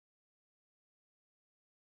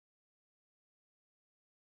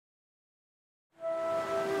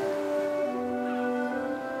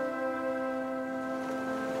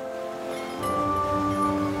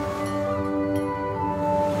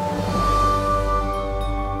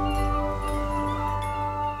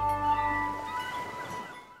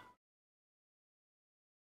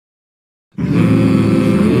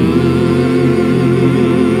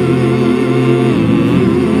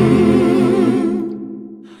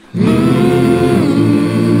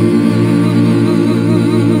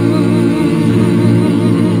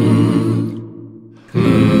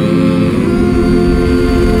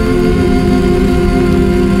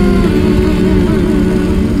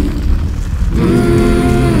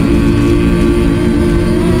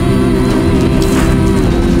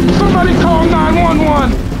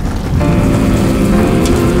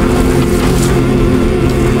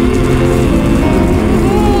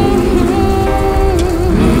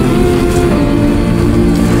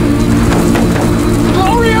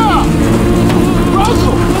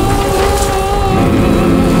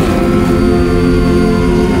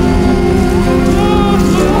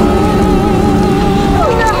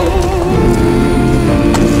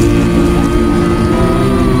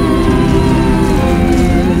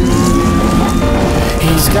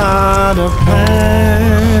Got a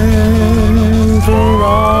plan for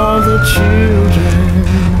all the children.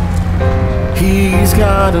 He's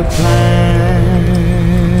got a plan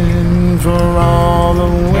for all the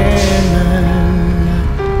women.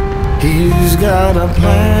 He's got a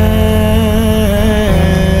plan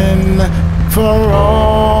for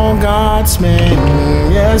all God's men.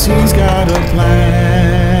 Yes, he's got a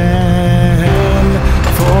plan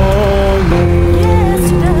for you.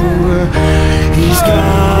 He's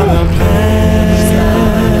got a plan.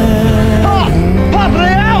 Pop, are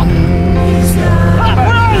they out? Pop,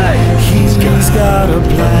 where are they? He's got a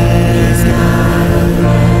plan.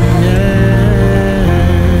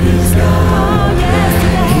 Yeah. He's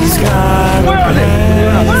got a plan. Where are they?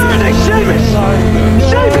 Where are they? Seamus!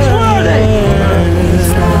 Seamus, where are they?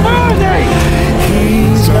 Where are they?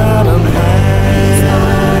 He's got a plan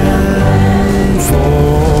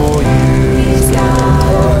for you. He's got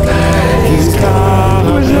a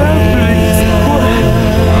plan.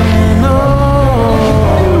 No.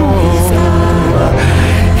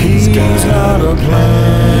 He's got a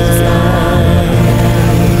plan.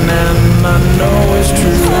 And I know it's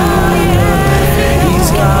true. He's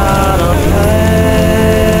got a plan.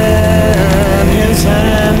 His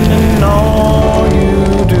hand in all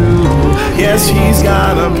you do. Yes, he's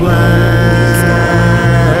got a plan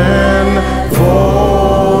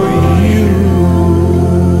for you.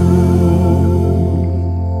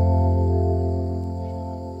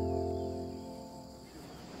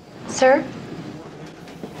 Sir?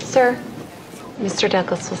 Sir? Mr.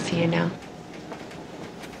 Douglas will see you now.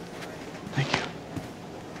 Thank you.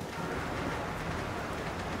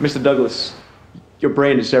 Mr. Douglas, your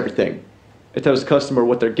brand is everything. It tells the customer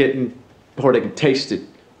what they're getting before they can taste it,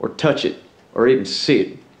 or touch it, or even see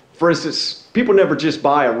it. For instance, people never just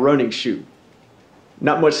buy a running shoe.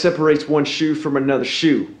 Not much separates one shoe from another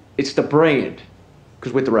shoe. It's the brand.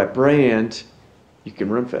 Because with the right brand, you can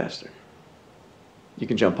run faster. You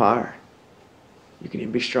can jump higher. You can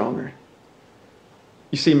even be stronger.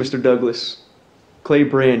 You see, Mr. Douglas, Clay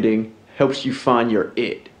branding helps you find your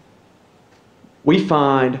it. We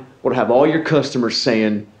find what'll have all your customers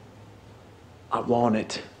saying, I want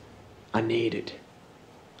it, I need it,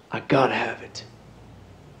 I gotta have it.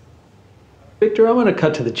 Victor, I want to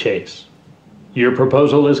cut to the chase. Your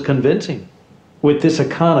proposal is convincing. With this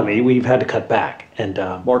economy, we've had to cut back, and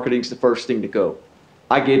Marketing's the first thing to go.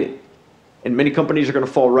 I get it. And many companies are going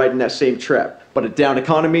to fall right in that same trap. But a down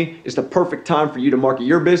economy is the perfect time for you to market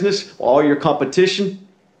your business while all your competition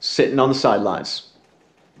sitting on the sidelines.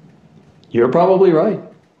 you're probably right.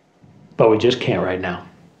 But we just can't right now.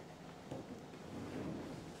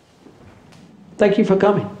 Thank you for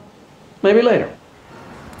coming. Maybe later.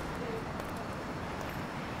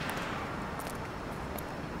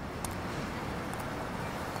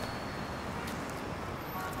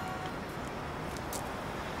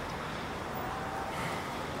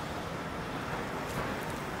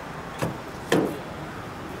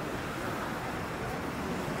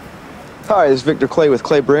 Hi, this is Victor Clay with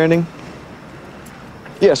Clay Branding.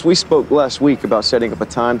 Yes, we spoke last week about setting up a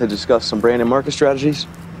time to discuss some brand and market strategies.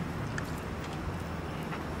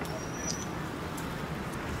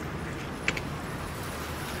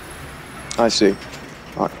 I see.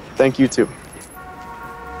 All right. Thank you, too.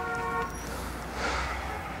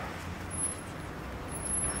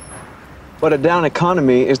 But a down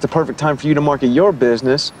economy is the perfect time for you to market your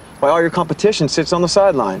business while all your competition sits on the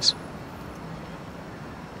sidelines.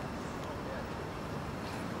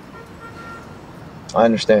 I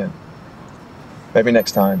understand. Maybe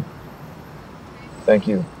next time. Thank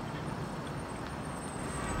you.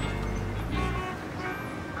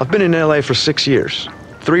 I've been in LA for 6 years.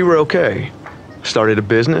 3 were okay. Started a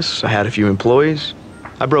business, I had a few employees.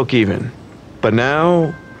 I broke even. But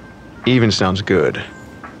now, even sounds good.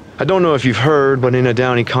 I don't know if you've heard, but in a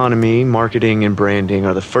down economy, marketing and branding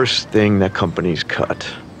are the first thing that companies cut.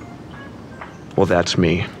 Well, that's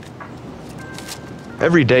me.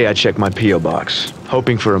 Every day I check my P.O. box,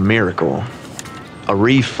 hoping for a miracle. A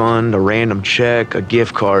refund, a random check, a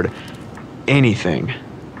gift card, anything.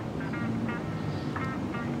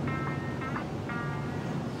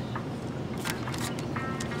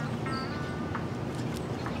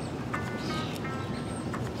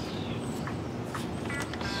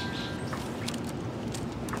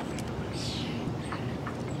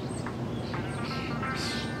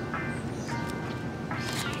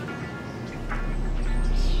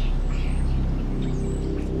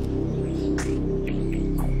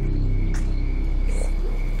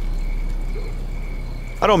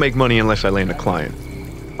 I don't make money unless I land a client.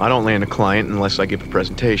 I don't land a client unless I give a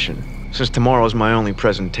presentation. Since tomorrow is my only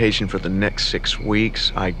presentation for the next 6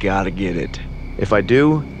 weeks, I gotta get it. If I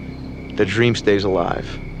do, the dream stays alive.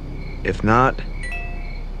 If not,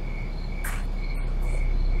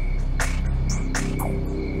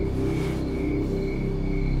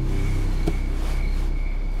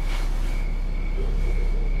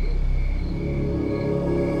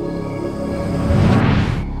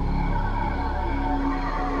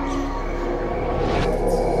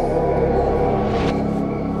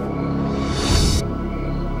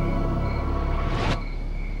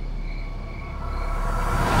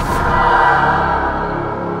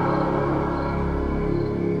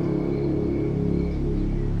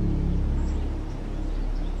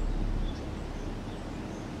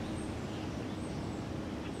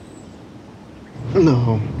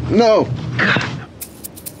 No!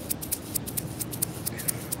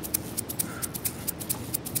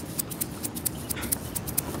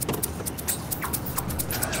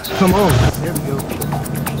 Come on. There we go.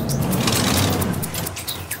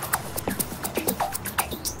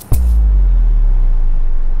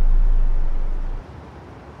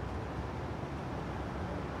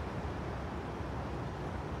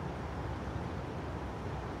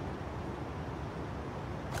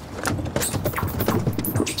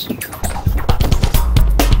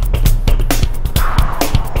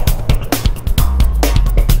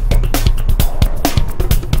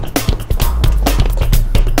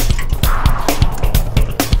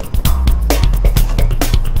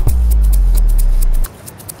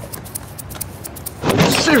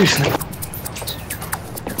 Seriously.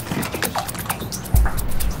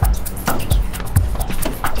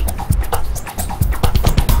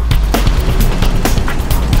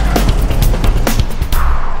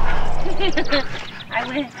 I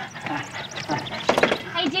win.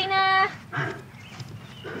 Hey, Gina.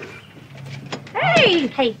 Hey.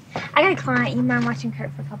 Hey, I got a client. You mind watching Kurt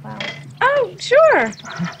for a couple hours? Oh, sure.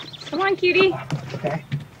 Come on, cutie. Okay.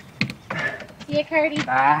 See ya, Curdy.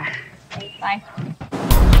 Bye. Bye.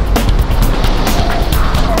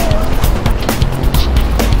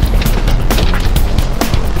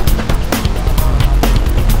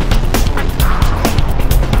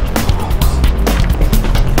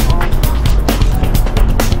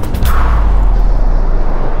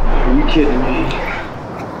 are you kidding me?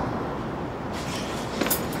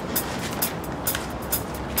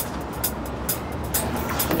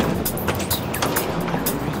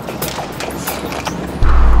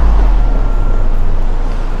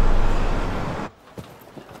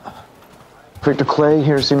 Victor Clay,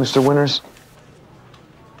 here to see Mr. Winters.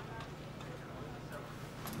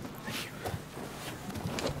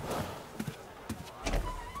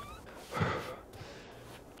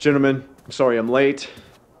 Gentlemen, I'm sorry I'm late.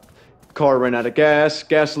 Car ran out of gas,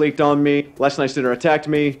 gas leaked on me, last night's dinner attacked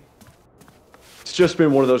me. It's just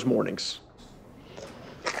been one of those mornings.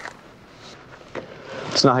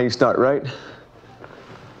 It's not how you start, right?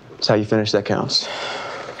 It's how you finish that counts.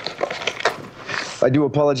 I do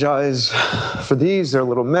apologize for these. They're a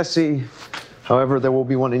little messy. However, there will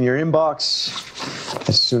be one in your inbox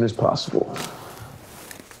as soon as possible.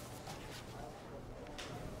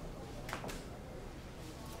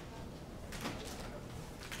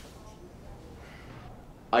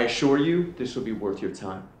 I assure you, this will be worth your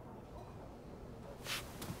time.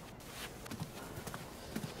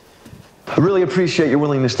 I really appreciate your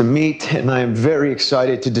willingness to meet, and I am very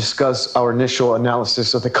excited to discuss our initial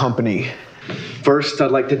analysis of the company. First, I'd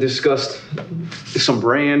like to discuss some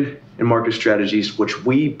brand and market strategies which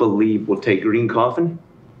we believe will take Green Coffin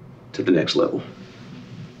to the next level.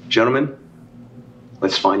 Gentlemen,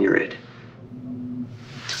 let's find your it.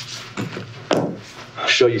 I'll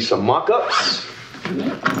show you some mock-ups.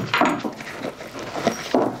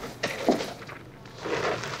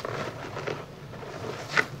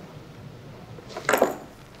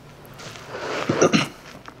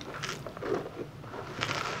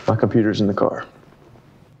 My computer's in the car.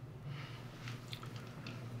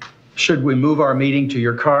 Should we move our meeting to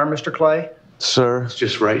your car, Mr. Clay? Sir? It's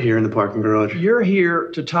just right here in the parking garage. You're here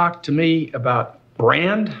to talk to me about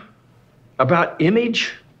brand? About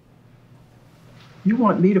image? You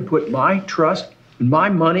want me to put my trust and my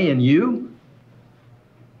money in you?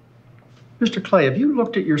 Mr. Clay, have you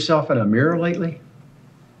looked at yourself in a mirror lately?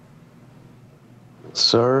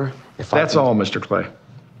 Sir, if That's all, Mr. Clay.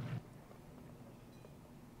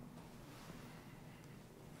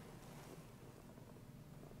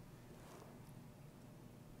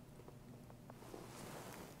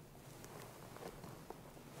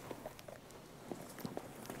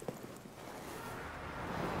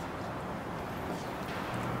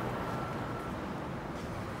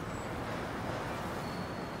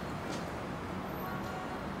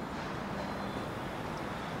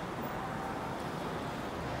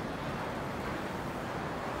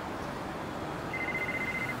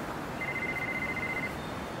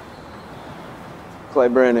 Clay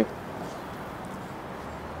Branding.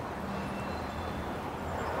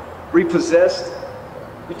 Repossessed?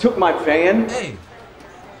 You took my van? Hey,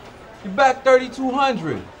 you're back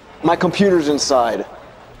 3,200. My computer's inside.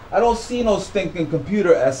 I don't see no stinking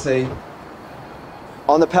computer essay.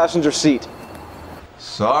 On the passenger seat.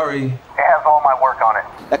 Sorry. It has all my work on it.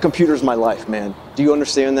 That computer's my life, man. Do you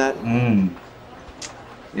understand that?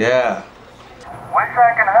 Yeah. Wish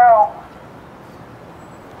I could help.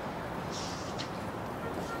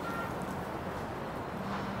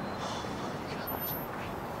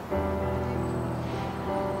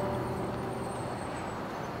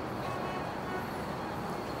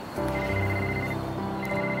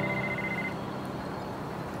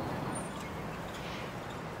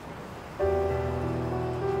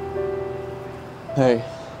 Hey.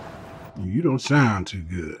 You don't sound too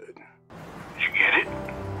good. You get it?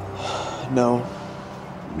 No.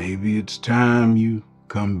 Maybe it's time you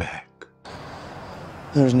come back.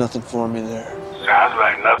 There's nothing for me there. Sounds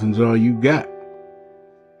like nothing. Nothing's all you got.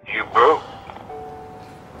 You broke.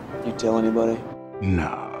 You tell anybody?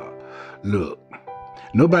 Nah. Look,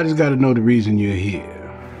 nobody's got to know the reason you're here.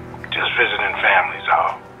 Just visiting families,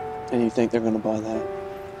 all. And you think they're gonna buy that?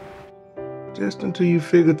 Just until you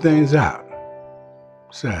figure things out.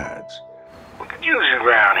 Besides, We could use you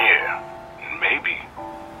around here. And maybe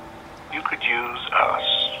you could use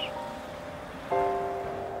us.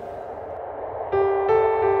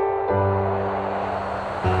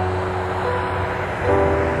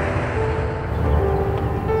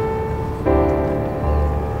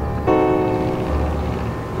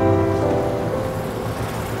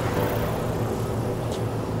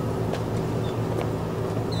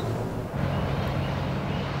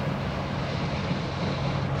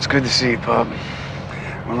 It's good to see you, Pop.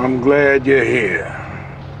 well, I'm glad you're here.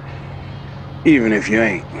 Even if you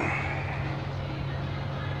ain't.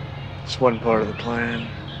 This wasn't part of the plan.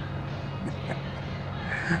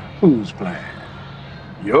 Whose plan?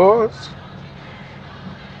 Yours?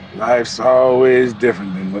 Life's always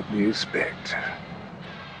different than what we expect.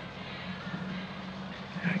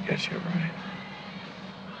 I guess you're right.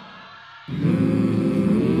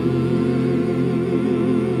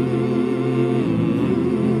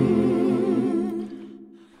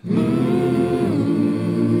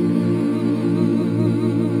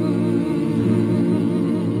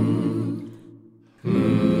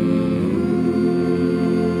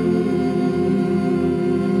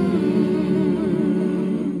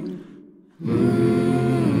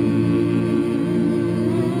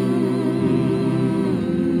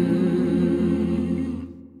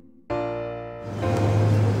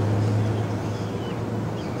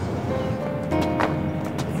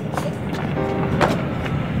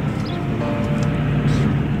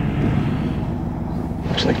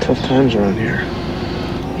 Looks like tough times around here.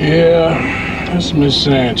 Yeah, that's Miss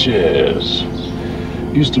Sanchez.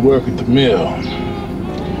 Used to work at the mill.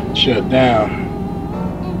 Shut down.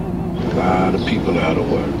 A lot of people out of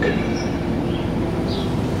work.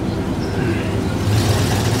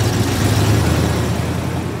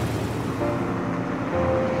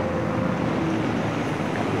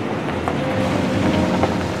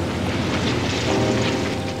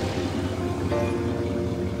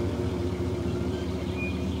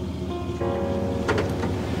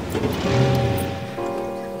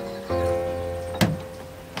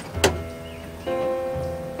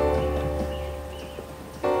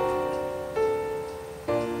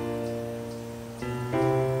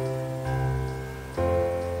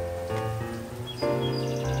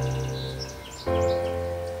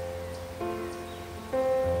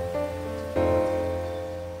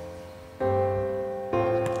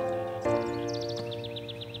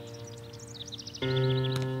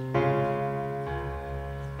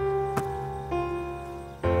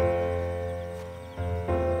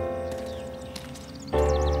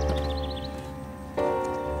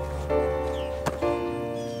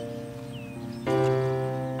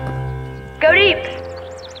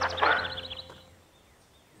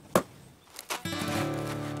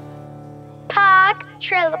 park,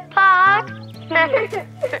 trailer park.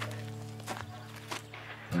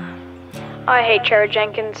 I hate Trevor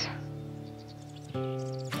Jenkins.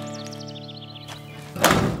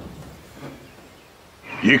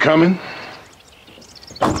 You coming?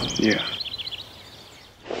 Yeah.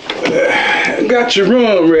 Got your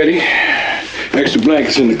room ready. Extra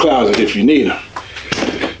blankets in the closet if you need them.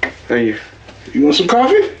 Thank you. You want some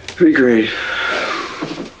coffee? Pretty great.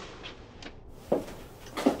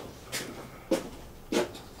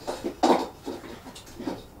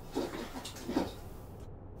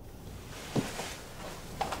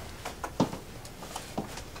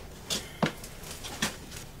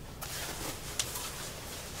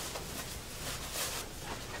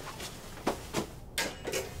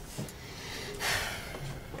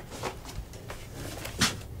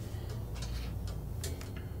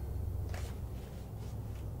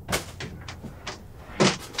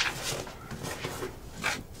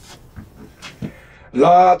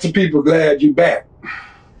 Lots of people glad you back.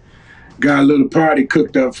 Got a little party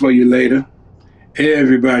cooked up for you later.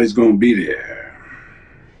 Everybody's gonna be there.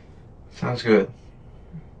 Sounds good.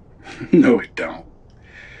 No, it don't.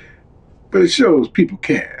 But it shows people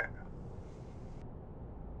care.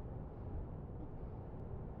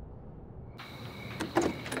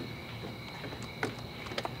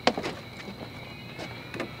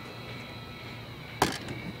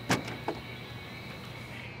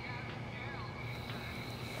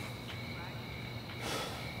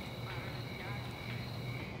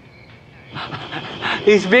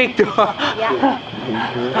 He's Victor.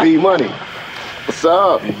 Yeah. B Money. What's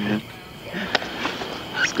up? Hey, man.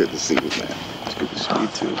 It's good to see you, man. It's good to see you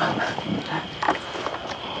too.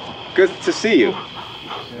 Good to see you.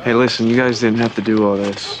 Hey, listen, you guys didn't have to do all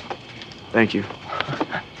this. Thank you.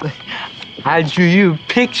 I drew you a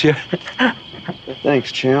picture.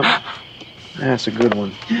 Thanks, champ. That's a good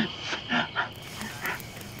one.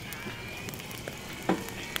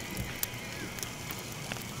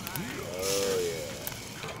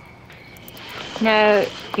 No,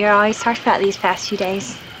 you're always talked about these past few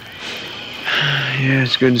days. Yeah,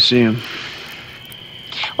 it's good to see him.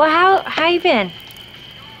 Well, how you been?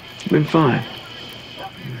 Been fine.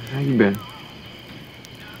 How you been?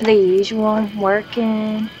 The usual,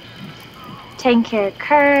 working, taking care of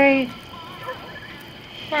Kurt.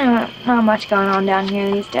 Not much going on down here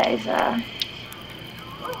these days.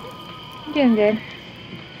 Doing good.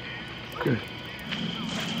 Good.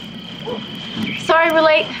 Sorry we're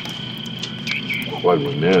late. What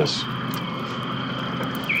we miss?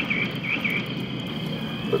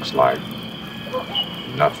 Looks like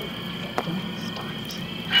nothing.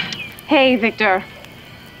 Hey, Victor.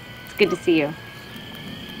 It's good to see you.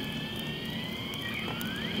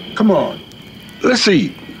 Come on, let's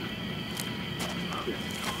eat.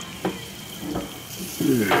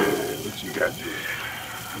 Yeah, what you got there?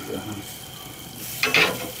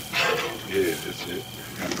 Yeah, that's it.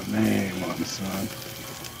 Got my name on it, son.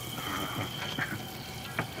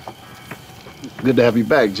 Good to have you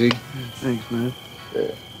back, G. Thanks, man.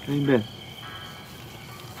 Yeah. How you been?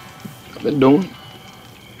 I've been doing.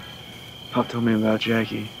 Pop told me about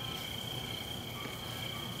Jackie.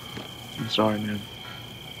 I'm sorry, man.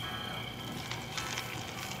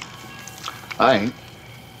 I ain't.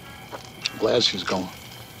 Glad she's gone.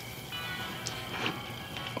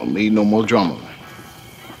 Don't need no more drama, man.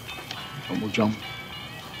 No more drama.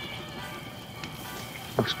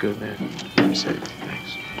 Looks good, man. Appreciate it.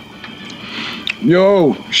 Thanks.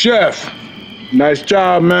 Yo, chef. Nice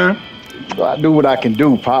job, man. So I do what I can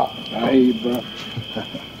do, Pop. I hear you, bro.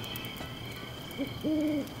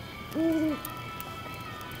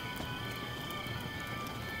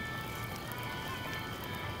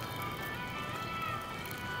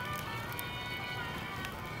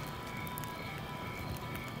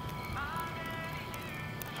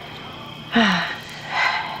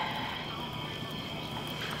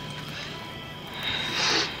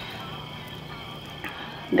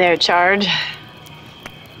 Their charge.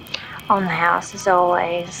 On the house as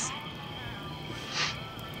always.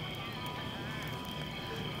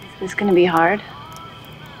 It's gonna be hard.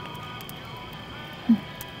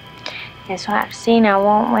 Guess we'll have to see now,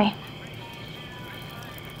 won't we?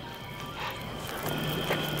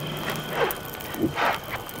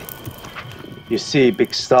 You see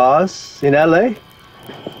big stars in LA?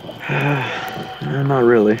 Not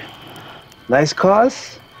really. Nice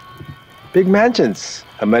cars? Big mansions.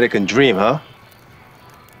 American dream, huh?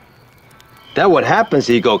 That what happens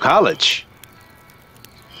if you go college.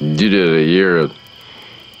 You did a year of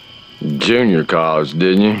junior college,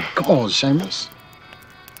 didn't you? Come on, Seamus.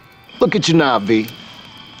 Look at you now, V.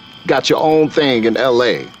 Got your own thing in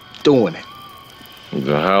L.A. Doing it.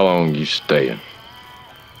 So how long you staying?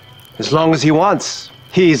 As long as he wants.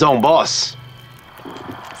 He's his own boss.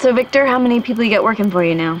 So, Victor, how many people you got working for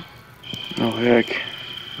you now? Oh, heck.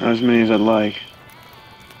 Not as many as I'd like.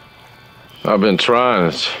 I've been trying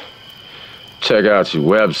to check out your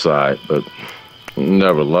website, but it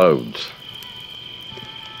never loads.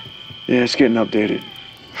 Yeah, it's getting updated.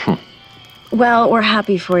 Well, we're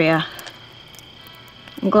happy for you.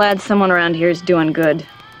 I'm glad someone around here is doing good.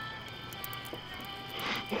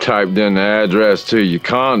 Typed in the address to your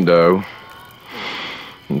condo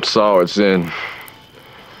and saw it's in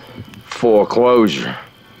foreclosure.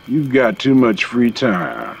 You've got too much free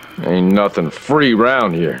time. Ain't nothing free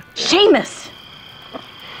around here. Seamus!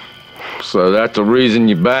 So that's the reason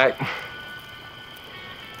you back?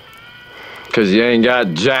 'Cause you ain't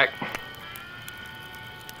got jack?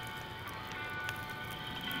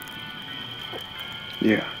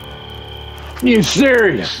 Yeah. You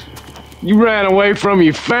serious? You ran away from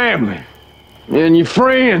your family and your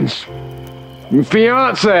friends, your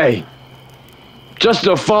fiance, just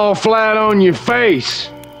to fall flat on your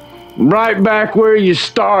face, right back where you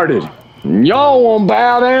started. And y'all won't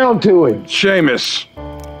bow down to him. Seamus,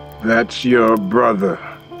 that's your brother.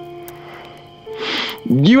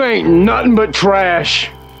 You ain't nothing but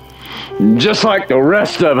trash, just like the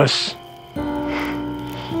rest of us.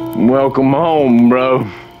 Welcome home, bro.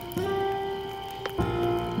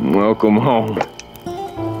 Welcome home.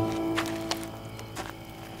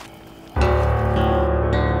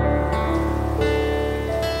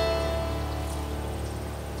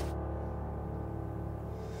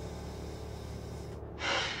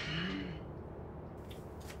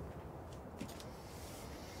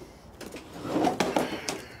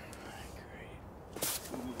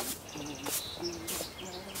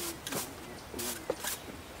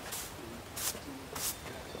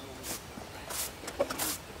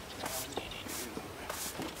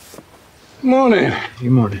 Morning.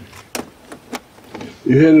 Good morning.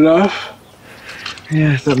 You headed off?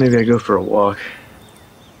 Yeah, I thought maybe I'd go for a walk.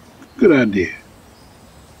 Good idea.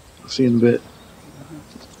 I'll see you in a bit.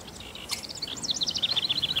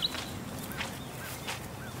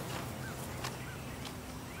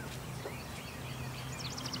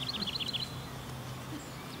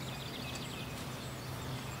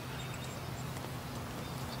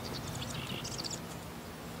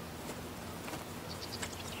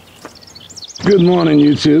 Good morning,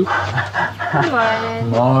 you two. Good morning.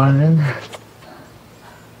 Morning.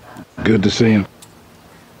 Good to see you.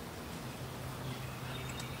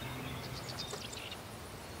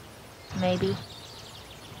 Maybe.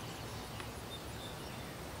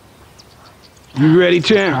 You ready,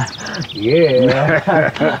 champ? Yeah.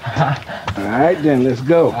 All right, then, let's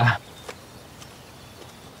go.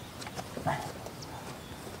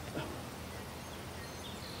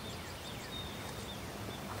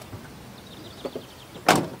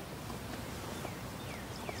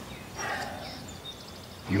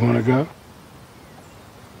 You want to go?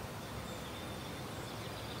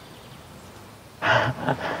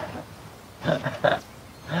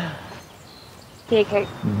 Take care.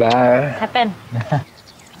 Bye. Have fun.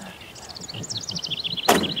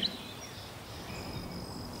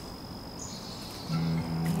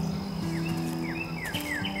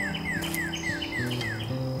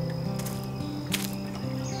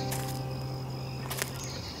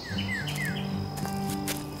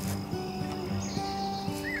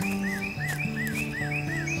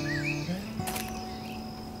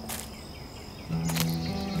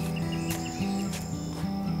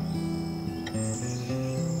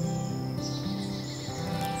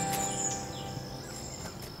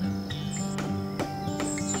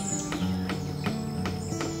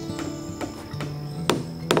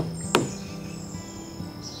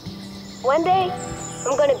 One day,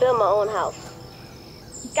 I'm gonna build my own house.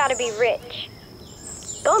 Gotta be rich.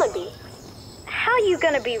 Gonna be. How you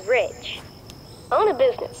gonna be rich? Own a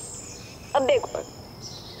business. A big one.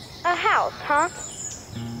 A house, huh?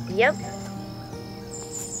 Yep.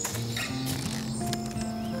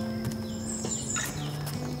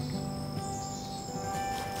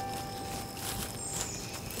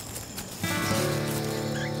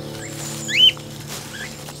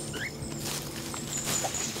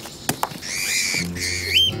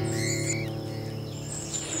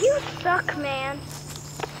 You suck, man.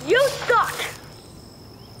 You suck!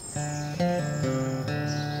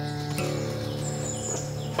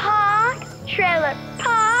 Park, trailer,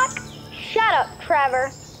 park. Shut up,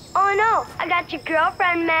 Trevor. Oh no, I got your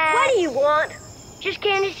girlfriend mad. What do you want? Just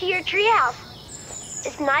came to see your treehouse.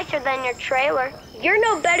 It's nicer than your trailer. You're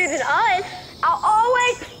no better than us. I'll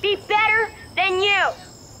always be better than you.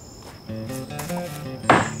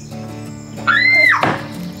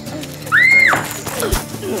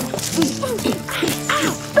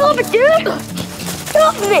 Stop it, dude!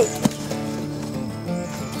 Stop me!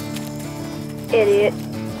 Idiot.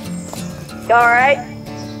 You alright?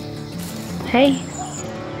 Hey.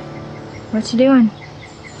 What you doing?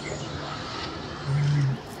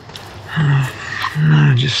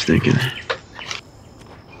 Just thinking.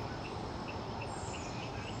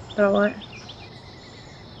 About what?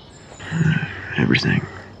 Everything.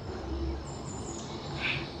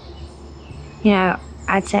 You know,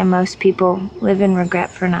 I'd say most people live in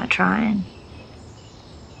regret for not trying.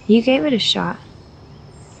 You gave it a shot.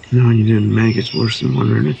 Knowing you didn't make it's worse than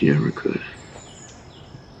wondering if you ever could.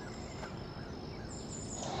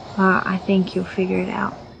 Well, I think you'll figure it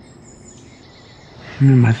out. I'm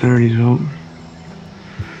in my 30s, Hope.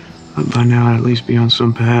 But by now I'd at least be on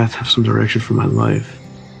some path, have some direction for my life.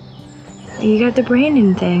 You got the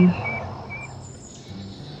Brandon thing.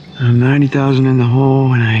 I'm 90,000 in the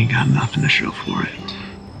hole and I ain't got nothing to show for it.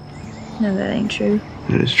 No, that ain't true.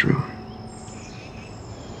 That is true.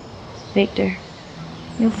 Victor,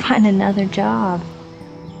 you'll find another job.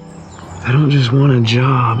 I don't just want a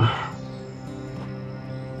job.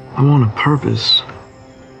 I want a purpose.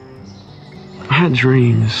 I had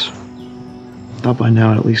dreams. Thought by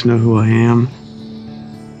now I'd at least know who I am,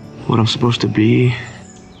 what I'm supposed to be.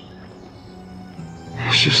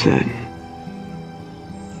 It's just that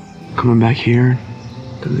coming back here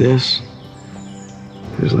to this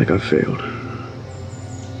feels like I failed.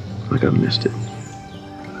 Like I missed it.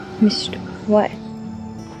 Missed what?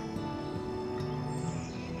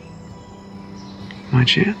 My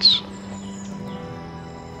chance.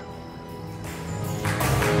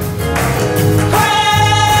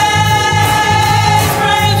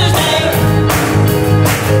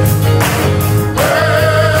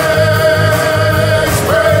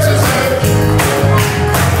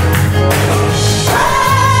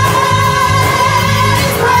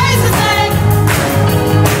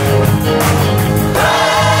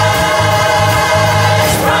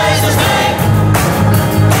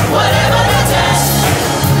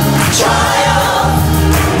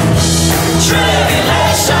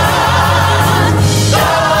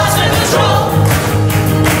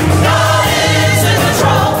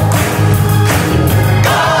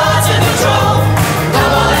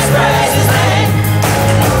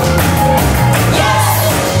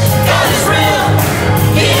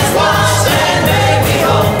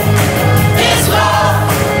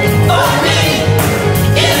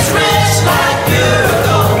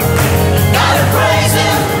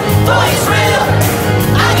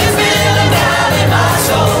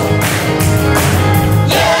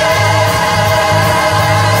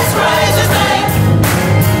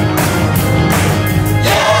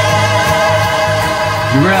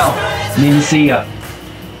 Need to see ya.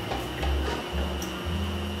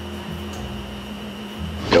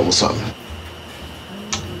 Yo, what's up?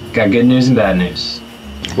 Got good news and bad news.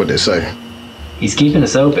 What'd they say? He's keeping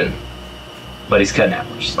us open, but he's cutting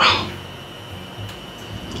hours.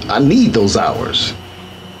 I need those hours.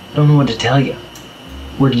 Don't know what to tell you.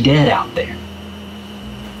 We're dead out there.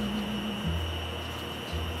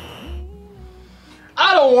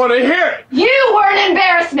 I don't want to hear it! You were an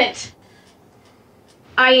embarrassment!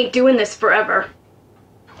 I ain't doing this forever.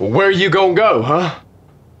 Well, where you gonna go, huh?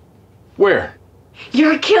 Where?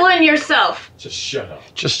 You're killing yourself. Just shut up.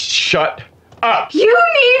 Just shut up! You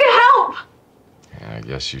need help! Yeah, I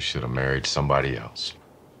guess you should have married somebody else.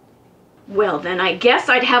 Well, then I guess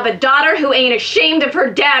I'd have a daughter who ain't ashamed of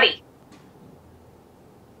her daddy.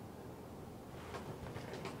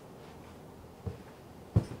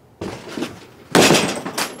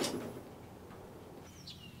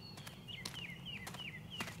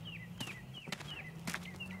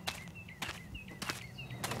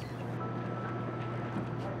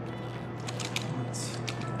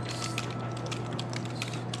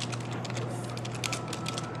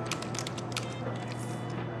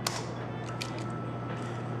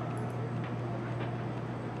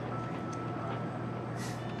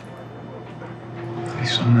 At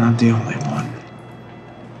least I'm not the only one.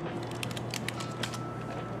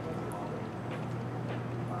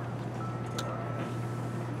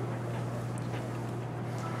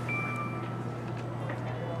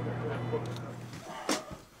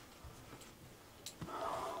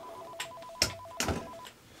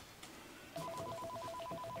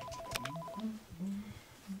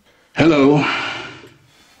 Hello.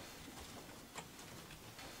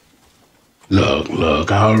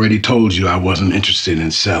 Look, I already told you I wasn't interested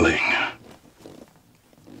in selling.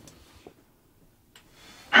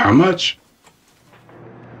 How much?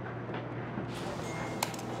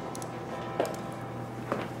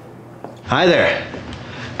 Hi there.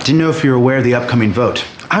 Didn't know if you're aware of the upcoming vote.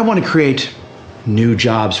 I want to create new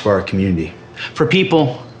jobs for our community, for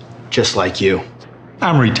people just like you.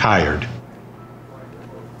 I'm retired.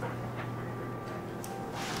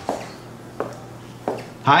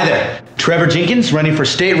 Hi there. Trevor Jenkins, running for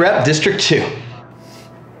State Rep District 2.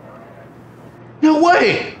 No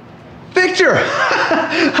way! Victor!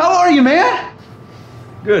 How are you, man?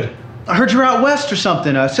 Good. I heard you were out west or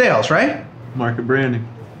something, sales, right? Market branding.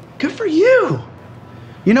 Good for you.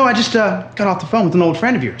 You know, I just got off the phone with an old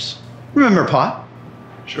friend of yours. Remember Pa?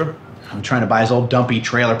 Sure. I'm trying to buy his old dumpy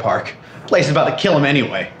trailer park. Place is about to kill him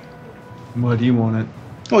anyway. Why do you want it?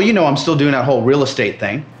 Well, you know I'm still doing that whole real estate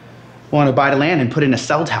thing. Want to buy the land and put in a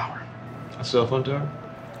cell tower. A cell phone tower?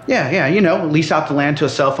 Yeah, you know, lease out the land to a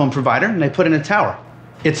cell phone provider and they put in a tower.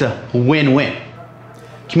 It's a win-win.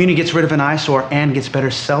 Community gets rid of an eyesore and gets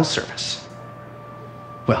better cell service.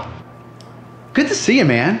 Well, good to see you,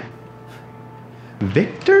 man.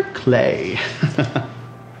 Victor Clay.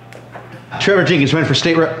 Trevor Jenkins running for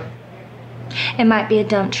state rep. It might be a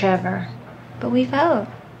dump, Trevor, but we vote.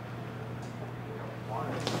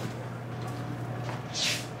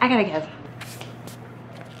 I gotta go.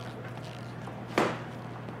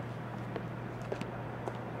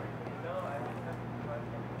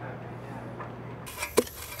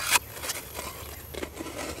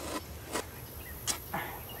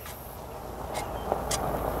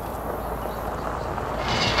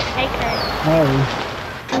 Hey, Kurt.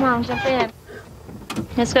 Hey. Come on, jump in.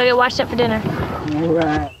 Let's go get washed up for dinner. All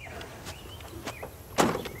right.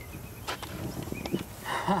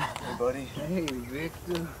 Hey, buddy. Hey,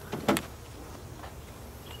 Victor.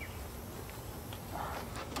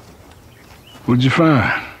 What'd you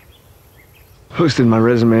find? Posted my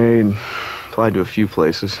resume and applied to a few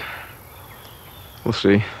places. We'll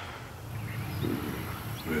see.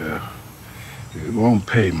 Well, it won't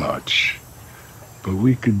pay much, but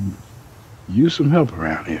we could use some help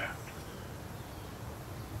around here.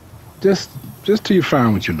 Just till you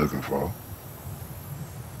find what you're looking for.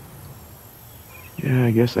 Yeah,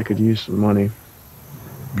 I guess I could use some money.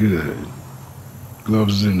 Good.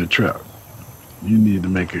 Gloves is in the truck. You need to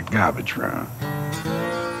make a garbage run.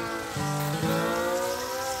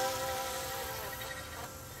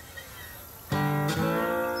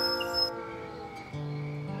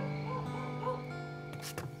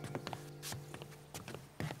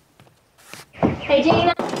 Hey,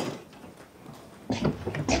 Gina.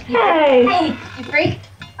 Hey. Hey, you freak.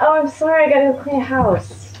 Oh, I'm sorry. I gotta go clean a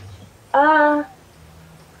house. All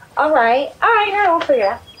right. Here, I'll figure it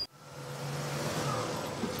out.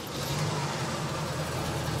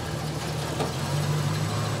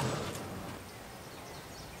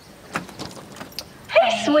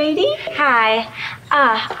 Hey, sweetie. Hi.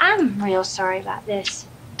 I'm real sorry about this.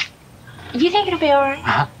 You think it'll be all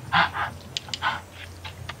right?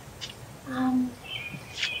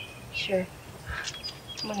 Sure.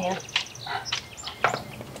 Come on here.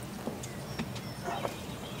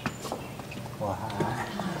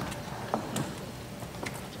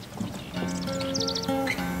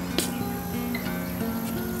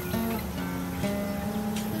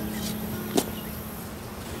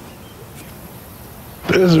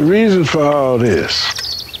 There's a reason for all this.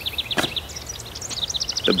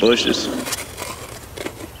 The bushes.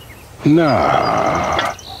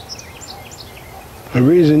 Nah. The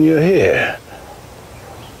reason you're here.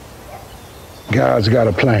 God's got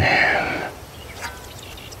a plan.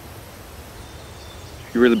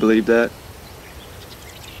 You really believe that?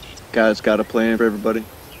 God's got a plan for everybody?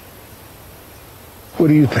 What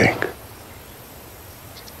do you think?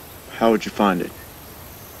 How would you find it?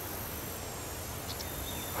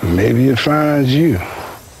 Maybe it finds you.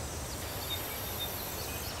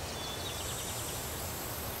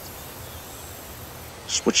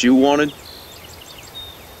 It's what you wanted?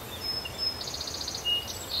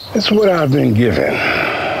 It's what I've been given.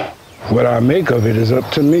 What I make of it is up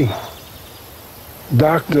to me.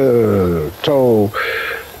 Doctor told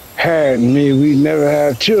Harriet and me we'd never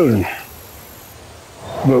have children.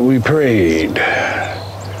 But we prayed.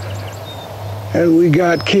 And we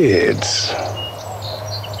got kids.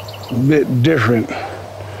 A bit different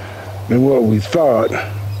than what we thought.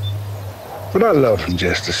 But I love them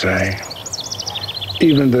just the same.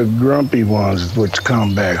 Even the grumpy ones which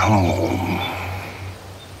come back home.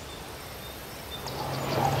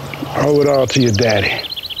 I owe it all to your daddy.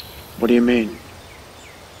 What do you mean?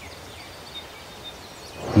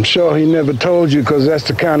 I'm sure he never told you because that's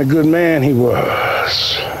the kind of good man he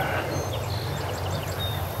was.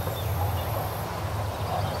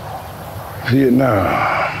 Vietnam.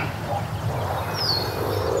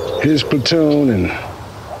 His platoon and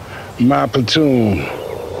my platoon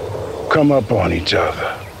come up on each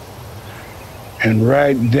other. And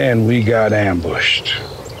right then we got ambushed.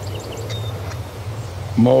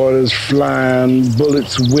 Mortars flying,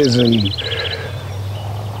 bullets whizzing.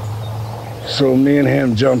 So me and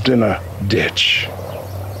him jumped in a ditch.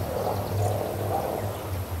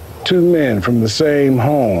 2 men from the same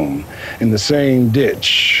home in the same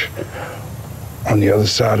ditch on the other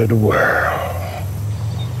side of the world.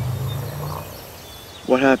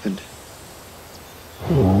 What happened?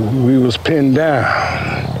 We was pinned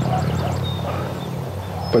down.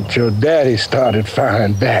 But your daddy started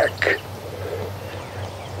firing back.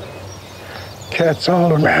 Cats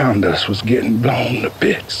all around us was getting blown to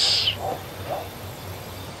bits.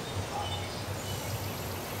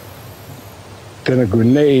 Then a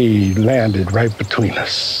grenade landed right between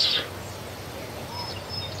us.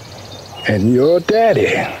 And your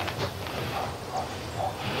daddy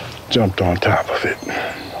jumped on top of it.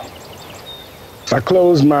 I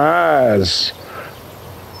closed my eyes,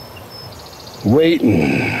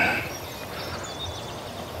 waiting,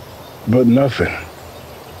 but nothing.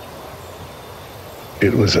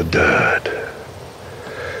 It was a dud.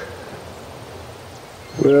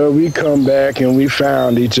 Well, we come back and we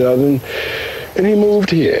found each other, and he moved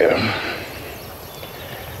here.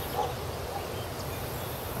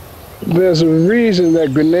 There's a reason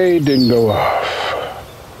that grenade didn't go off.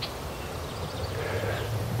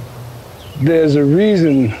 There's a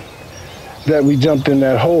reason that we jumped in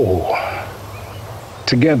that hole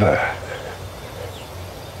together.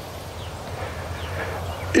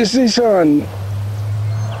 You see, son,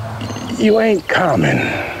 you ain't common.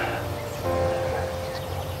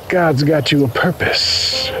 God's got you a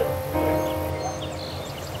purpose.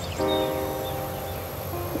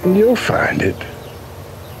 And you'll find it.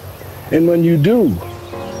 And when you do,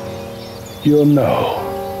 you'll know.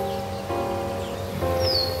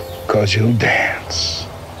 'Cause you'll dance.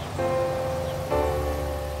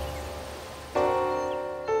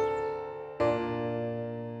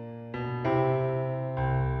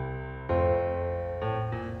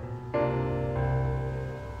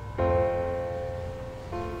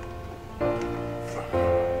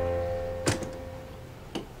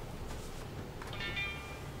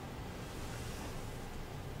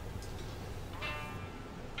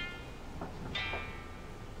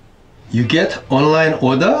 You get online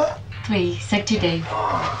order? Oui, c'est today.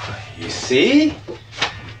 You see?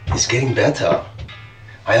 It's getting better.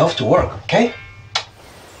 I have to work, okay?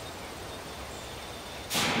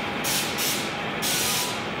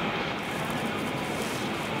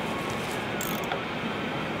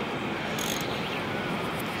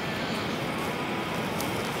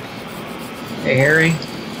 Hey, Harry.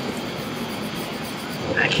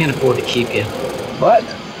 I can't afford to keep you. What?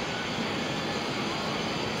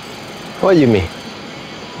 What do you mean?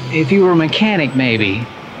 If you were a mechanic, maybe.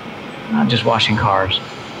 I'm just washing cars.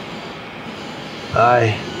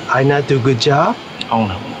 I not do good job? Oh,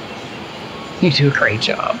 no. You do a great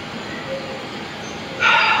job.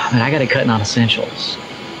 Man, I got to cut non-essentials.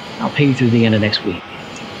 I'll pay you through the end of next week.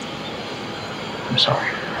 I'm sorry.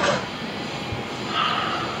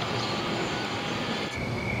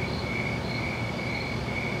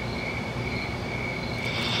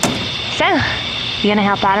 So, you gonna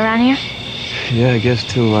help out around here? Yeah, I guess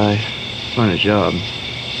till I find a job.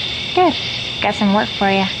 Good. Got some work for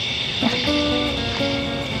you.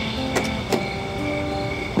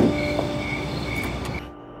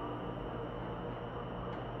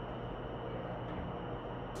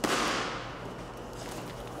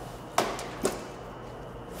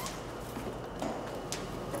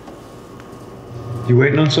 You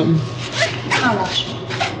waiting on something? I'll wash them.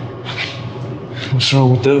 What's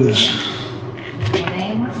wrong with those?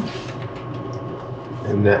 They won't.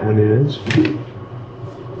 And that one is?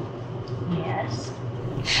 Yes.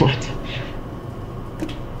 What?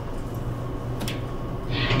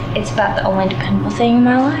 It's about the only dependable thing in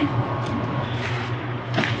my life.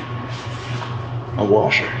 A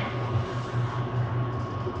washer.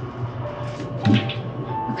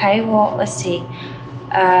 Okay, well, let's see.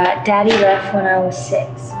 Daddy left when I was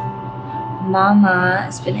 6. Mama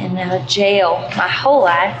has been in and out of jail my whole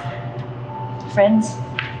life. Friends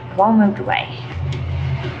have all moved away.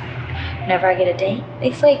 Whenever I get a date,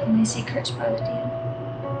 they flake when they see Kurt's brother deal.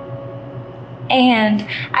 And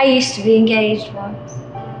I used to be engaged once. It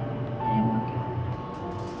didn't work out.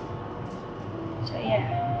 So yeah,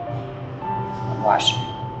 I'll wash her.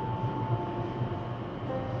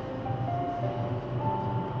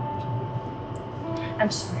 I'm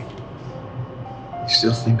sorry. You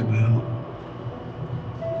still think about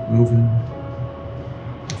moving?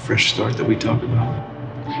 A fresh start that we talked about?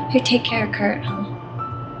 Who'd take care of Kurt, huh?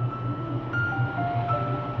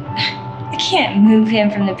 I can't move him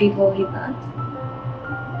from the people he loves.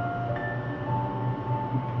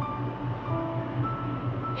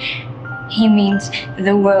 He means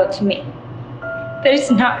the world to me. But it's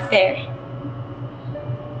not fair.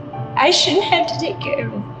 I shouldn't have to take care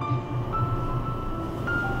of him.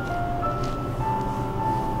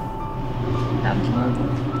 That was horrible.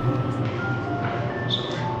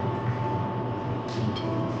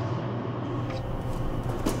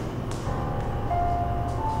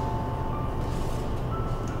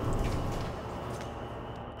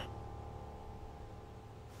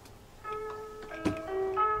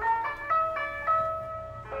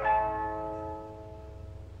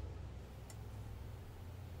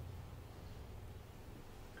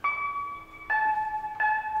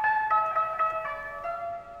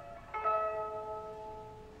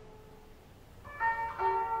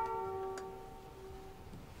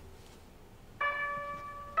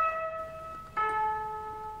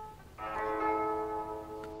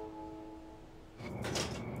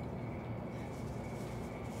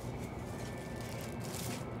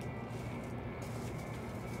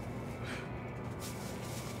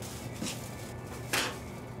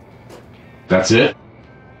 That's it?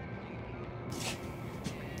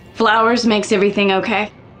 Flowers makes everything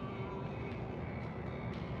okay.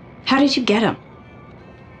 How did you get them?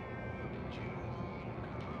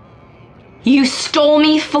 You stole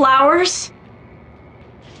me flowers?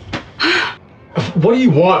 What do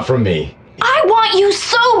you want from me? I want you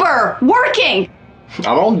sober, working!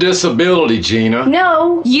 I'm on disability, Gina.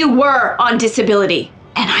 No, you were on disability.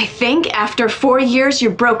 And I think after 4 years,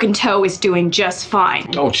 your broken toe is doing just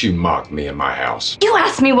fine. Don't you mock me in my house. You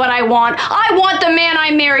asked me what I want. I want the man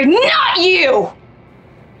I married, not you!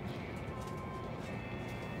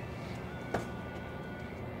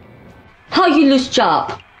 How you lose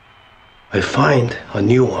job? I find a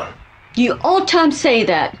new one. You all time say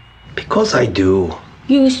that. Because I do.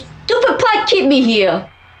 You stupid pride keep me here.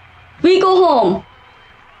 We go home.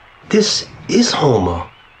 This is Homer.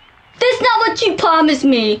 That's not what you promised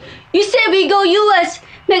me. You said we go US,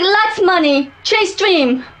 make lots of money, chase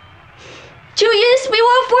dream. 2 years we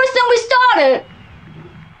were first and we started.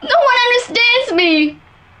 No one understands me.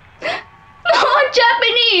 No one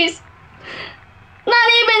Japanese. Not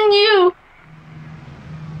even you.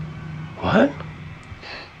 What?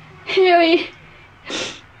 Harry,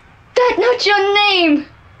 that's not your name.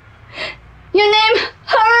 Your name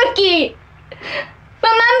Haruki.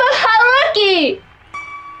 Remember Haruki.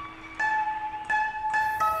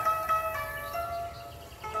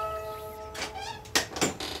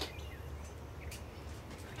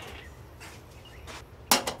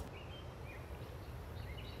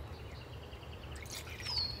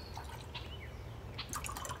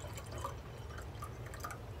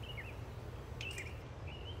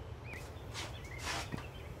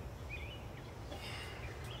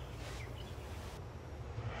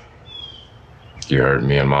 You heard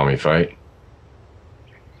me and Mommy fight?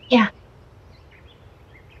 Yeah.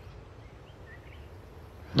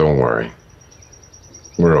 Don't worry.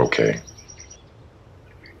 We're okay.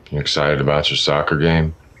 You excited about your soccer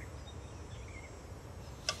game?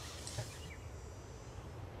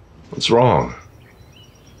 What's wrong?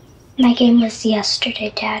 My game was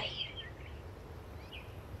yesterday, Daddy.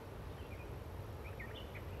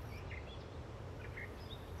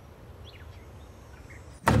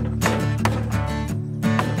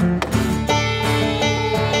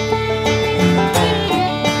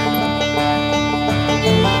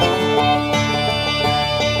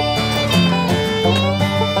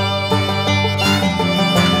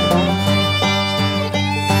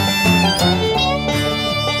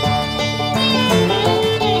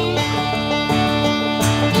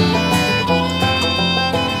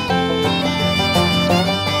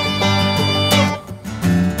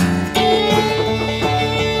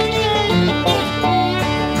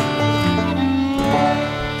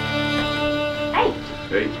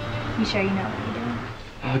 You sure you know what you're doing?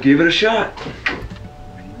 I'll give it a shot.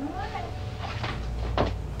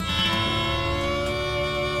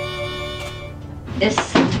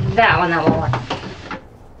 It's that one that will work.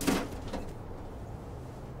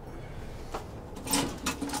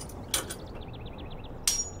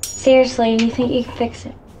 Seriously, you think you can fix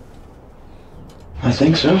it? I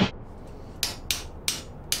think so.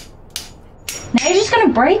 Now you're just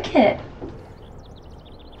gonna break it.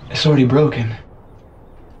 It's already broken.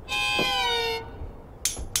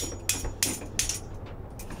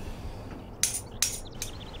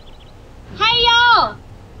 Hey, y'all!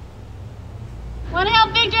 Want to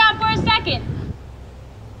help Victor out for a second?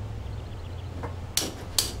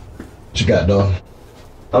 What you got, dog?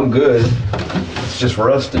 I'm good. It's just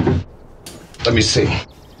rusted. Let me see.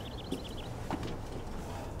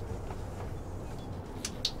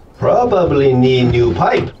 Probably need new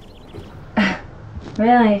pipe.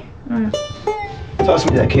 Really? Toss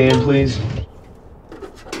me that can, please.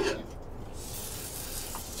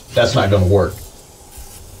 That's not gonna work.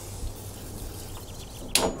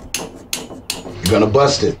 You're gonna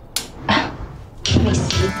bust it. Let me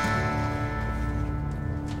see.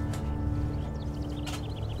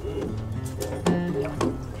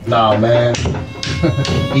 Nah, man.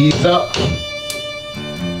 Ease up.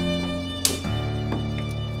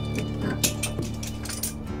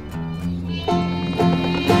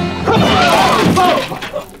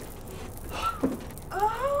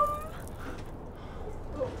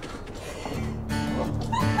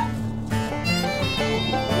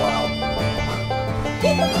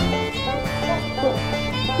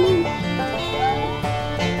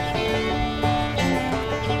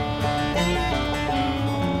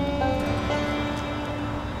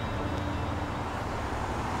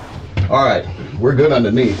 All right, we're good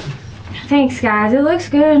underneath. Thanks, guys. It looks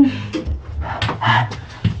good.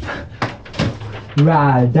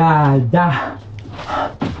 Ra-da-da.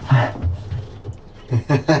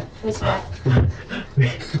 What's that?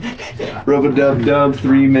 Rub-a-dub-dub,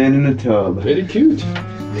 3 men in a tub. Very cute.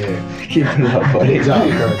 Yeah. Keep it up, buddy. Good job,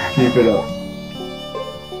 Kurt. Keep it up.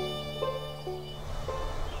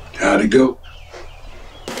 How'd it go?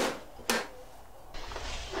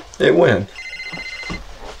 It went.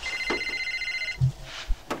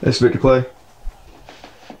 That's Victor Clay.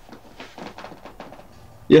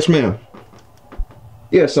 Yes, ma'am.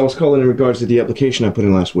 Yes, I was calling in regards to the application I put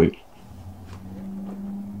in last week.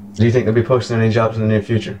 Do you think they'll be posting any jobs in the near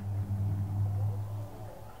future?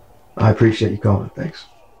 I appreciate you calling. Thanks.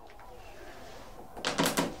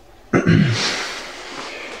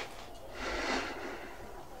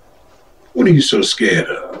 What are you so scared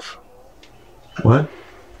of? What?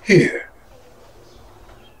 Here.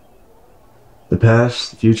 The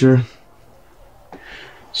past, the future?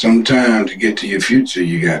 Sometime to get to your future,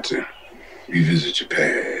 you got to revisit your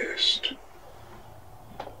past.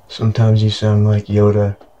 Sometimes you sound like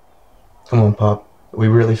Yoda. Come on, Pop. Are we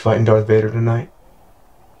really fighting Darth Vader tonight?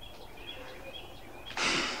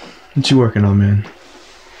 What you working on, man?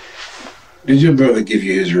 Did your brother give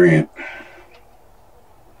you his rent?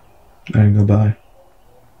 I didn't go by.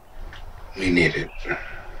 We need it.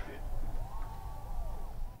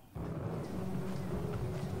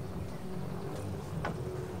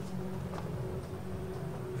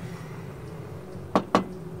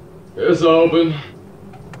 It's open.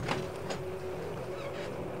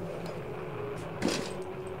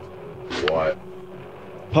 What?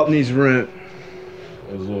 Pop needs rent.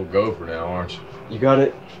 There's a little gopher now, aren't you? You got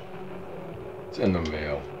it? It's in the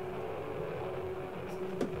mail.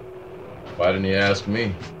 Why didn't you ask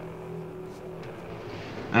me?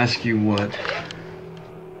 Ask you what?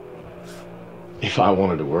 If I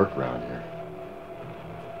wanted to work around here.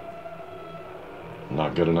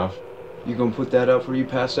 Not good enough? You gonna put that up where you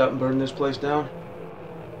pass out and burn this place down?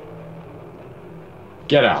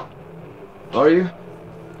 Get out. Are you?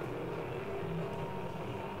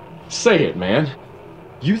 Say it, man.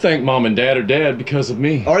 You think Mom and Dad are dead because of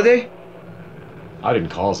me. Are they? I didn't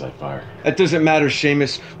cause that fire. That doesn't matter,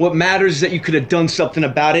 Seamus. What matters is that you could have done something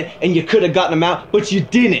about it, and you could have gotten them out, but you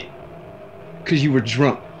didn't. Because you were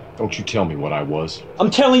drunk. Don't you tell me what I was.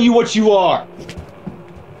 I'm telling you what you are.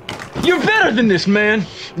 You're better than this, man.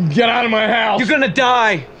 Get out of my house. You're gonna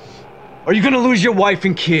die. Or you're gonna lose your wife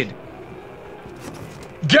and kid.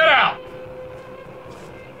 Get out!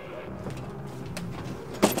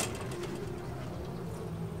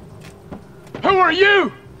 Who are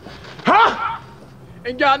you? Huh?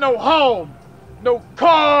 Ain't got no home, no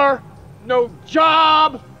car, no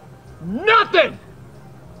job, nothing!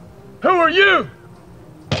 Who are you?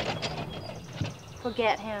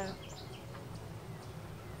 Forget him.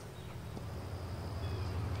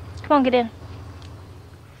 Come on, get in.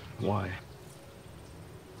 Why?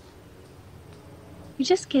 You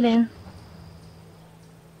just get in.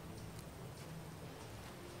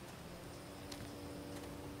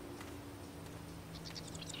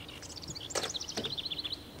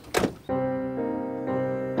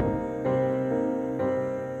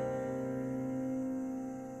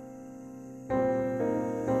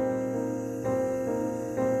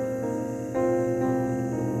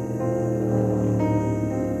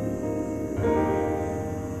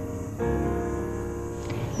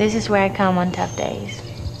 This is where I come on tough days.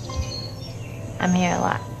 I'm here a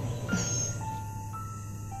lot.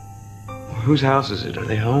 Whose house is it? Are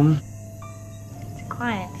they home? It's a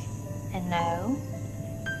client's. And no,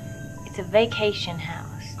 it's a vacation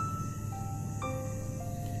house.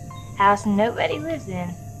 House nobody lives in.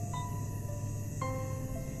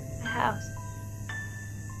 A house.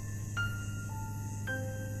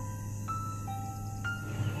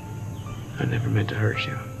 I never meant to hurt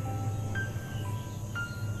you.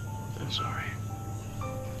 I'm sorry.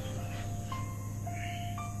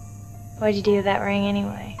 What'd you do with that ring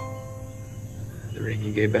anyway? The ring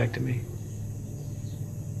you gave back to me?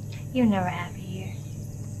 You were never happy here.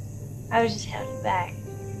 I was just held you back.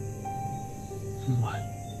 From what?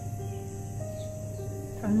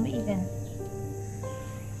 From leaving.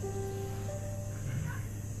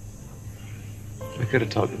 We could have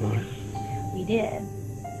talked about it. We did.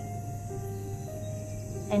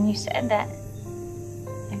 And you said that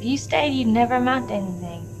if you stayed, you'd never amount to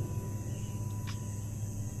anything.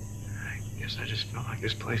 I guess I just felt like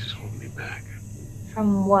this place is holding me back.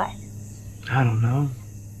 From what? I don't know.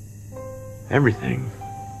 Everything.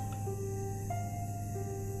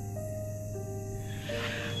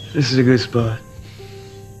 This is a good spot.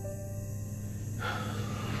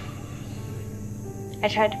 I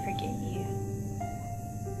tried to forget you.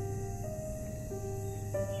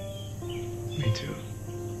 Me too.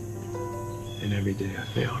 And every day I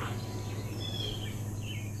failed.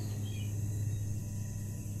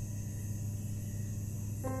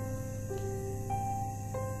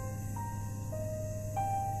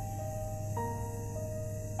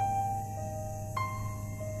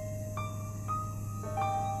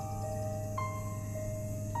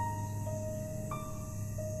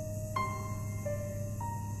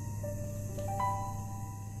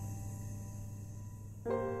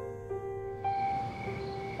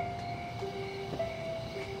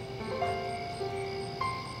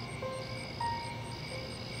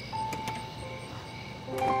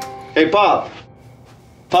 Hey, Pop.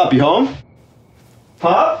 Pop, you home?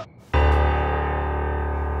 Pop?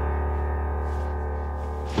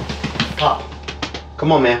 Pop.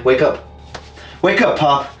 Come on, man. Wake up. Wake up,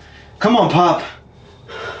 Pop. Come on, Pop.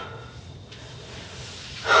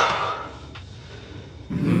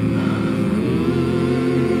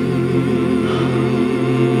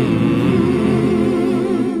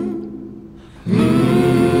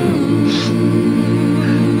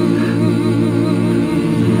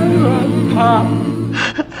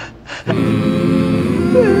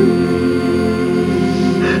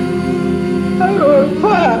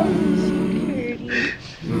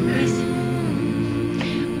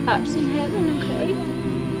 Pop's in heaven, okay?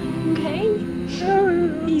 Okay?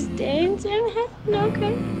 He's dancing in heaven,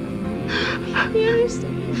 okay? You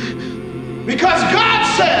understand? Because God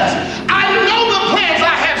says, I know the plans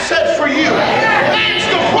I have set for you. Plans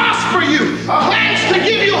to prosper you. Plans to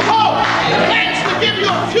give you hope. Plans to give you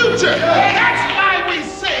a future. That's why we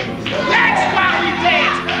sing. That's why we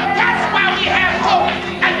dance. That's why we have hope.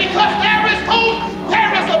 And because there is hope,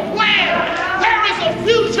 there is a plan. There is a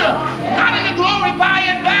future. Not in the glory by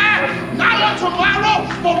and by, not on tomorrow,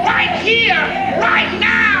 but right here, right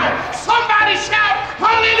now. Somebody shout,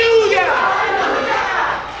 hallelujah.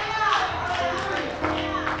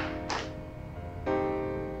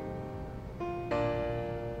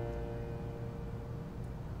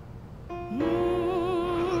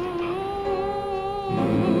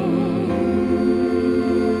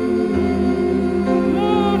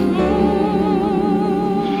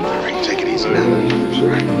 Take it easy now.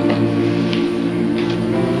 Sorry.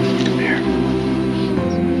 Come here.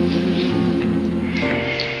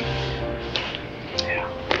 Yeah.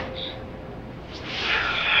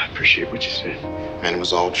 I appreciate what you said. Man, it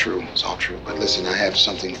was all true. It's all true. But listen, I have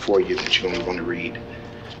something for you that you're going to want to read.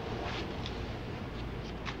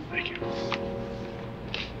 Thank you.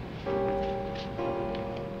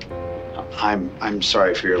 I'm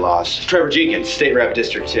sorry for your loss. Trevor Jenkins, State Rep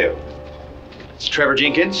District 2. It's Trevor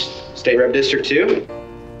Jenkins, State Rep District 2.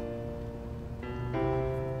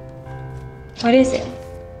 What is it?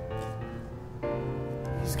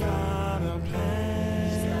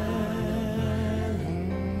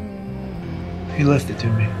 He left it to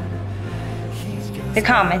me. The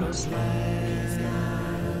comments.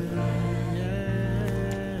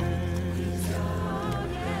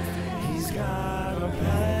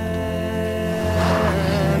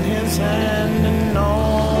 His hand in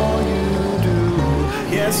all you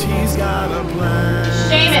do. Yes, he's got a plan.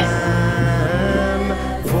 Seamus!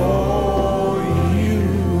 For you.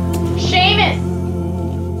 Seamus!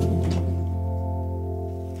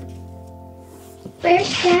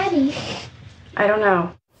 Where's Daddy? I don't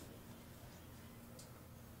know.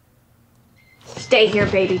 Stay here,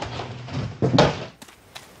 baby.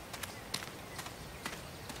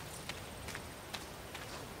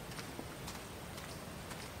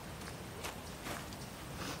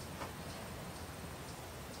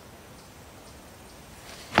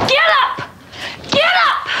 Get up! Get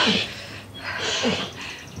up!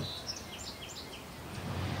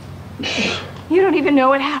 You don't even know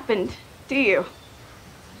what happened, do you?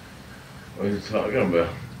 What are you talking about?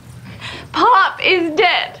 Pop is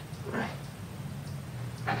dead.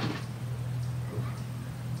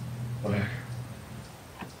 What?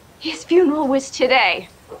 His funeral was today.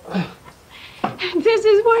 This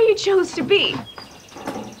is where you chose to be.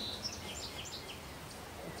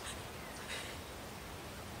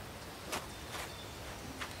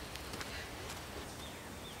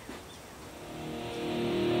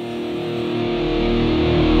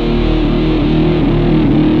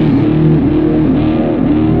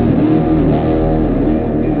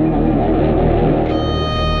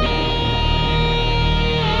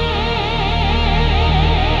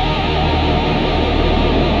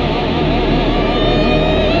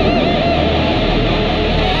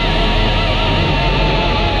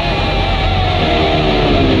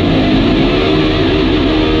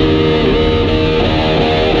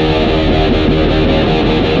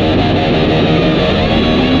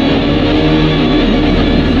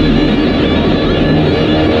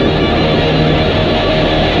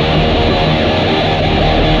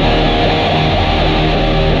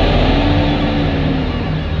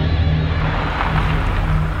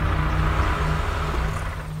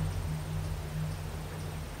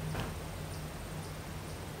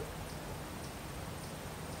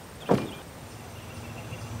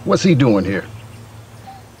 What's he doing here?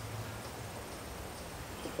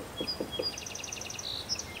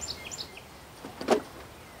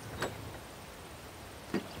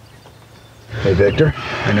 Hey, Victor.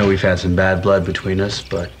 I know we've had some bad blood between us,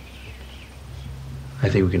 but I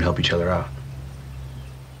think we can help each other out.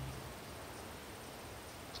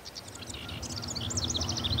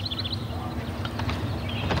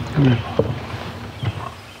 Come here.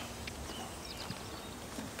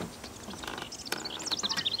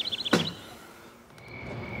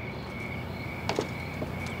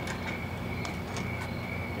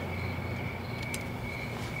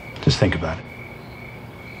 Just think about it.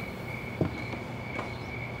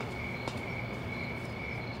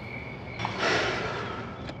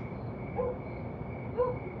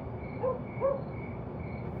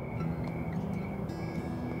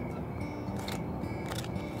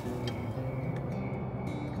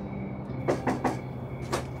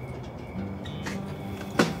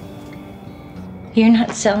 You're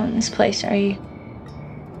not selling this place, are you?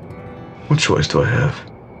 What choice do I have?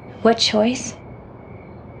 What choice?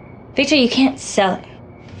 Victor, you can't sell it.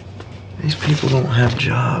 These people don't have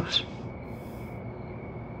jobs.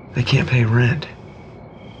 They can't pay rent.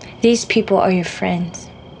 These people are your friends,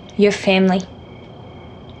 your family.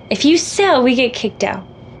 If you sell, we get kicked out.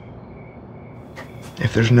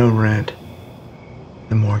 If there's no rent,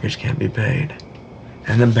 the mortgage can't be paid.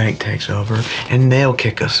 And the bank takes over, and they'll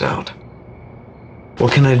kick us out.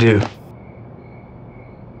 What can I do?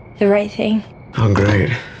 The right thing. Oh, great.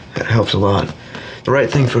 That helps a lot. The right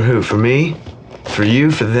thing for who? For me? For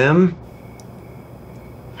you? For them?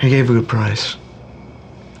 He gave a good price.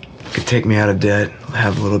 Could take me out of debt,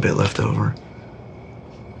 have a little bit left over.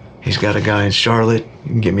 He's got a guy in Charlotte, he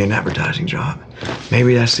can get me an advertising job.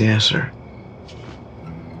 Maybe that's the answer.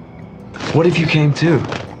 What if you came too?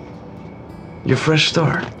 Your fresh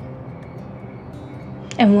start.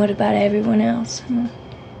 And what about everyone else? Huh?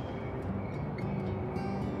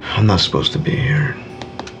 I'm not supposed to be here.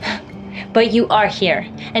 But you are here,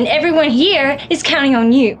 and everyone here is counting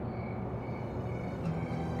on you.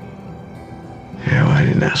 Yeah, well, I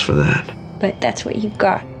didn't ask for that. But that's what you've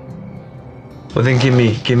got. Well, then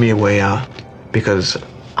give me a way out, because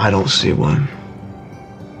I don't see one.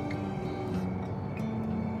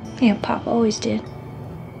 Yeah, Pop always did.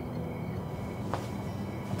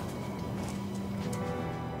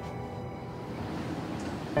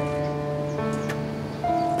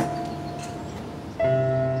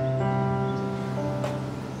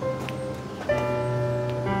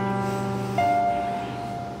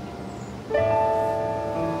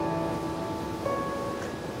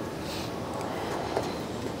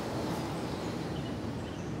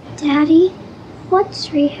 Daddy,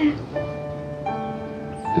 what's rehab?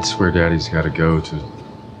 It's where Daddy's got to go to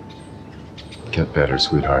get better,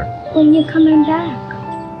 sweetheart. When you coming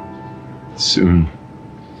back? Soon.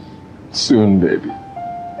 Soon, baby.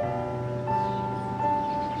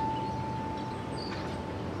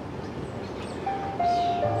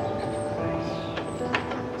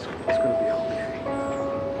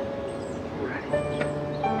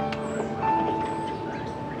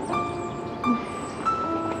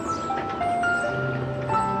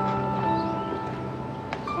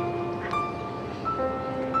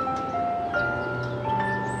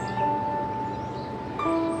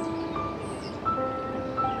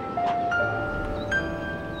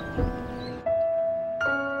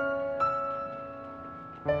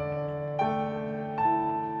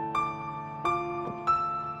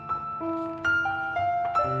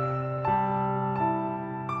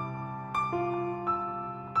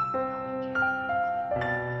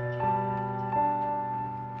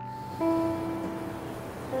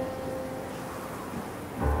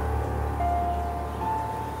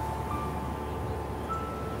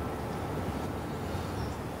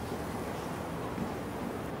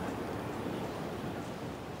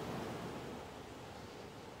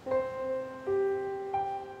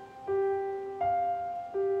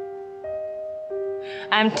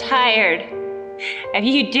 I'm tired of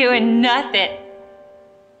you doing nothing.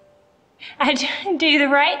 I do the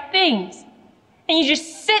right things, and you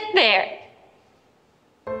just sit there.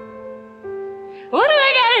 What do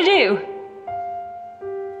I gotta do?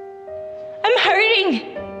 I'm hurting.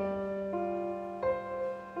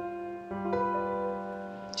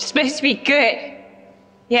 You're supposed to be good.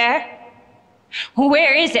 Yeah?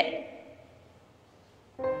 Where is it?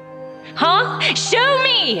 Huh? Show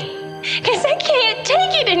me! Because I can't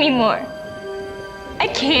take it anymore. I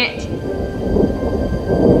can't.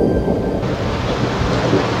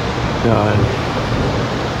 God,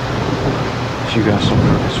 if you got some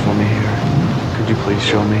purpose for me here, could you please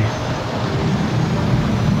show me?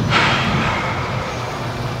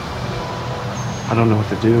 I don't know what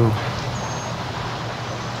to do.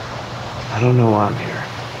 I don't know why I'm here.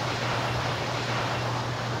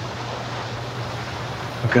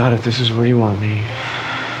 But God, if this is where you want me,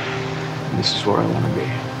 this is where I want to be.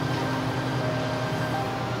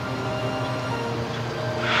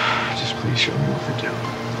 Just please show me what to do.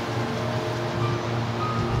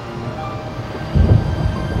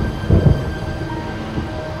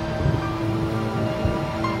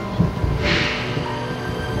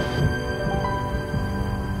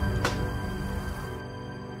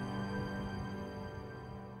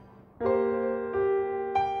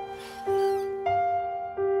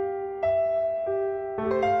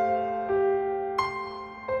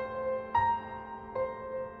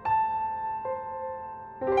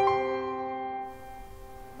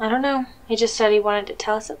 I don't know. He just said he wanted to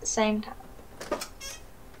tell us at the same time.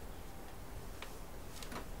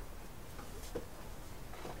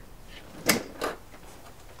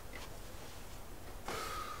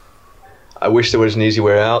 I wish there was an easy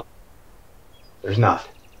way out. There's not.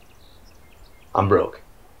 I'm broke.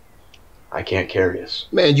 I can't carry us.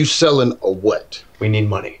 Man, you selling a what? We need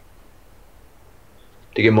money.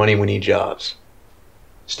 To get money, we need jobs.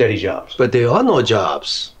 Steady jobs. But there are no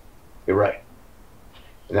jobs. You're right.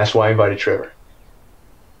 And that's why I invited Trevor.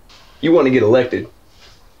 You want to get elected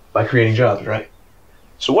by creating jobs, right?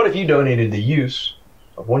 So what if you donated the use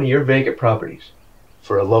of one of your vacant properties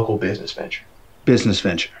for a local business venture? Business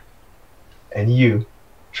venture. And you,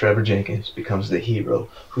 Trevor Jenkins, becomes the hero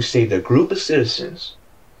who saved a group of citizens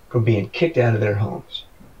from being kicked out of their homes.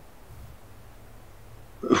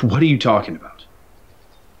 What are you talking about?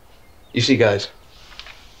 You see, guys,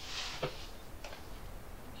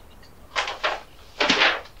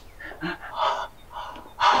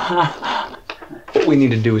 what we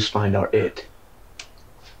need to do is find our it.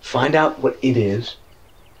 Find out what it is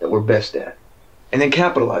that we're best at, and then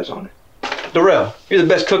capitalize on it. Darrell, you're the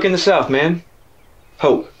best cook in the South, man.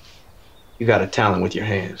 Hope, you got a talent with your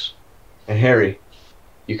hands. And Harry,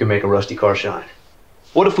 you can make a rusty car shine.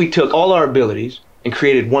 What if we took all our abilities and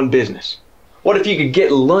created one business? What if you could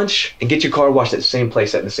get lunch and get your car washed at the same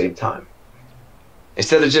place at the same time?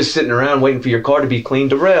 Instead of just sitting around waiting for your car to be clean,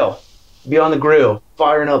 Darrell, be on the grill,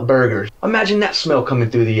 firing up burgers. Imagine that smell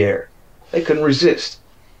coming through the air. They couldn't resist.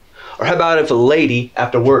 Or how about if a lady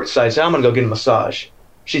after work decides, I'm gonna go get a massage.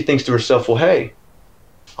 She thinks to herself, well, hey,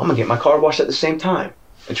 I'm gonna get my car washed at the same time.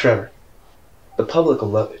 And Trevor, the public will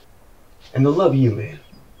love it. And they'll love you, man.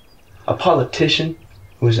 A politician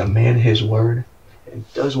who is a man of his word and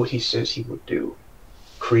does what he says he will do,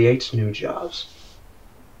 creates new jobs.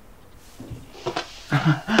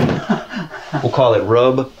 We'll call it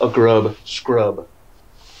rub, a grub, scrub.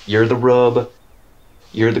 You're the rub,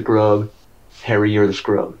 you're the grub, Harry, you're the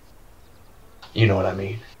scrub. You know what I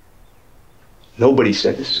mean. Nobody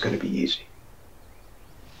said this is going to be easy.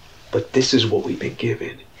 But this is what we've been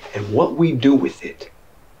given, and what we do with it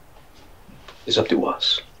is up to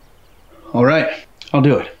us. All right, I'll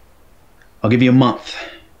do it. I'll give you a month.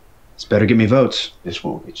 It's better get me votes. This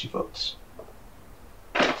won't get you votes.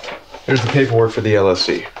 Here's the paperwork for the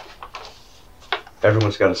LLC.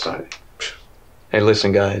 Everyone's got to sign it. Hey,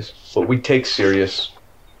 listen, guys. What we take serious,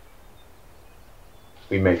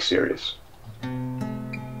 we make serious.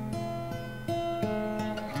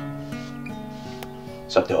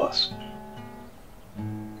 It's up to us.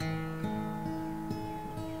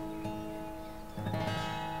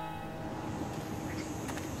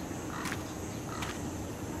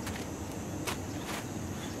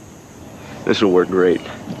 This will work great.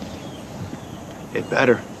 It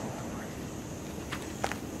better.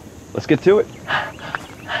 Let's get to it.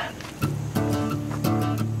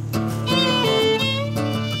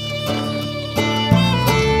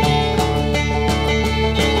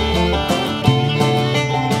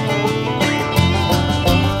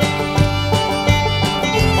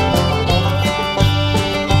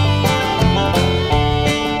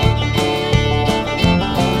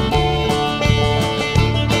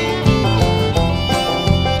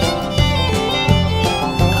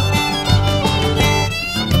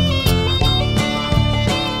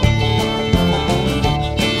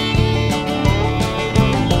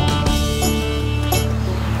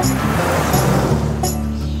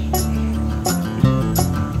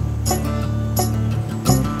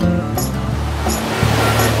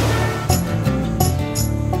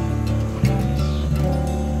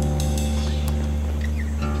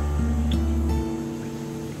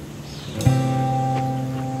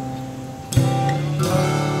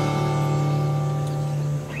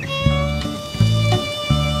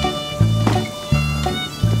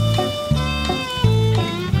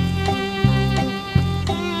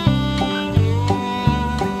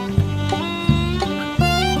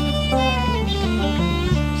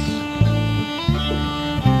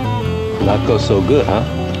 Not go so good, huh?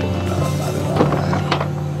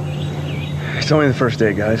 It's only the first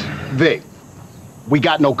day, guys. Vic, we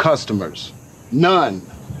got no customers. None.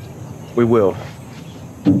 We will.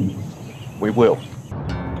 We will.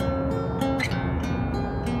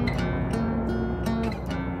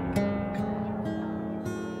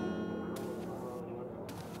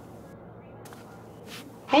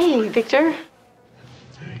 Hey, Victor.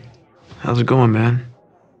 How's it going, man?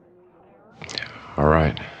 All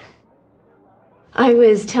right. I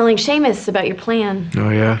was telling Seamus about your plan. Oh,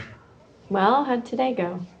 yeah? Well, how'd today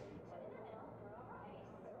go?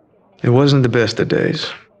 It wasn't the best of days.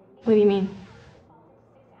 What do you mean?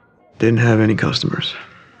 Didn't have any customers.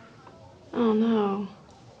 Oh, no.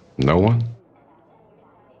 No one?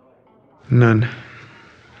 None.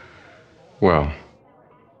 Well,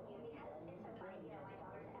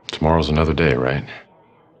 tomorrow's another day, right?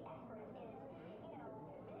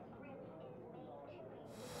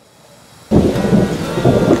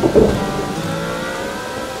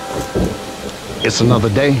 It's another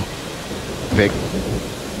day, Vic.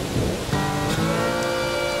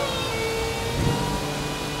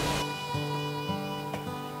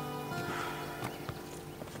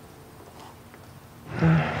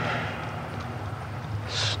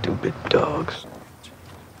 Stupid dogs.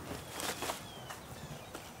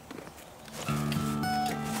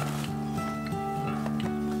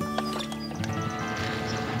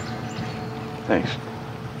 Thanks.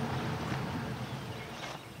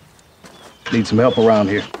 Need some help around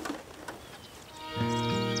here.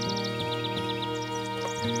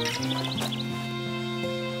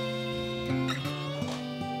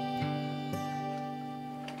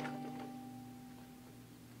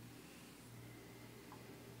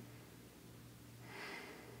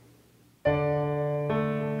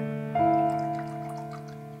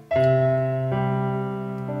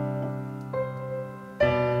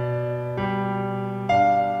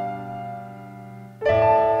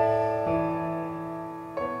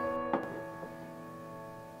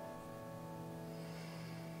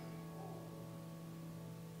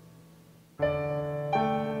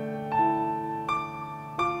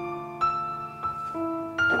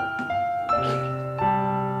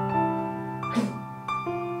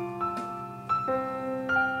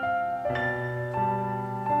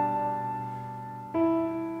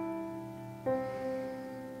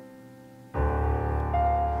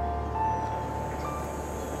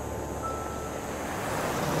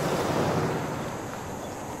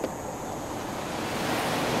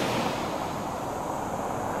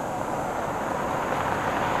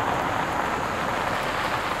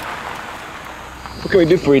 What can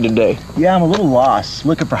we do for you today? Yeah, I'm a little lost.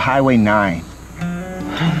 Looking for Highway 9.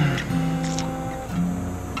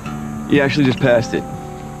 You actually just passed it.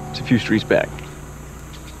 It's a few streets back.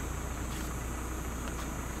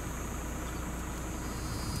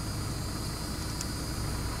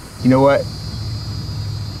 You know what?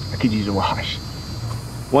 I could use a wash.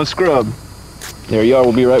 One scrub. There you are.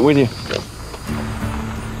 We'll be right with you.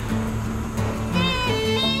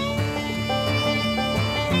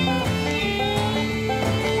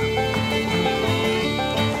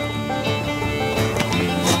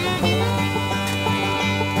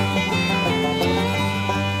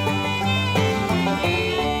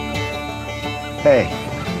 Hey,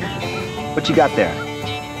 what you got there?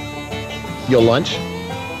 Your lunch?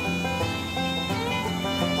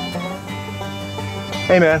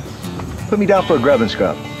 Hey man, put me down for a grub and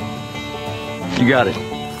scrub. You got it.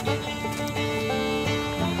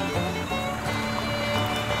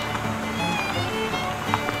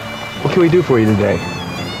 What can we do for you today?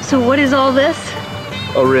 So what is all this?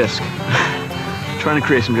 A risk. Trying to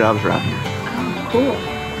create some jobs around here. Oh,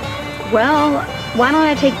 cool. Well, why don't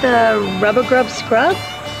I take the rubber grub scrub?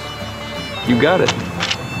 You got it.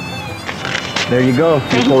 There you go.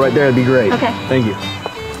 Just hold right there. It'd be great. Okay. Thank you.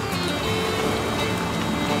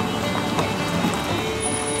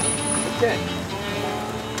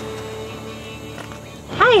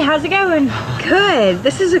 Hi, how's it going? Good.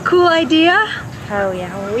 This is a cool idea. Oh,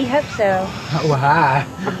 yeah, well, we hope so. Oh, hi.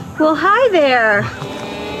 Well, hi there.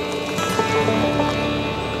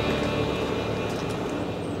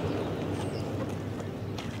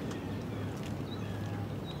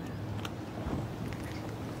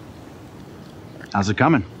 How's it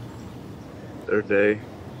coming? Third day.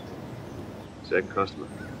 Second customer.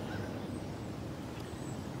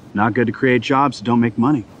 Not good to create jobs that don't make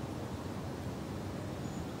money.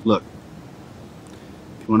 Look,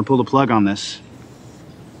 if you want to pull the plug on this,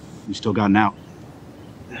 you still got an out.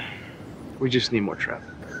 We just need more traffic.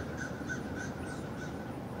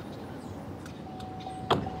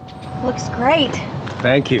 Looks great.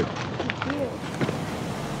 Thank you.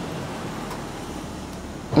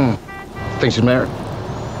 Think she's married?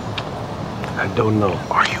 I don't know.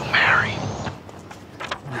 Are you married?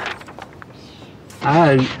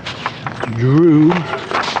 I drew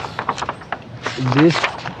this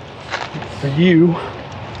for you.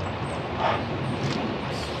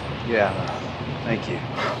 Yeah, thank you.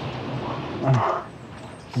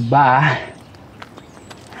 Bye.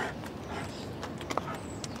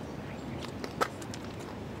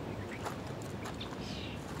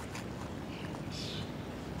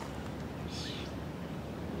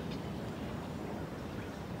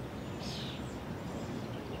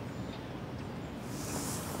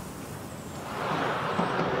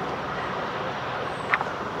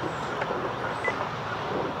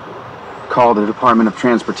 Call the Department of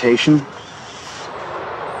Transportation.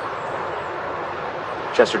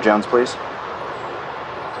 Chester Jones, please.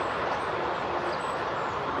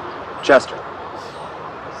 Chester.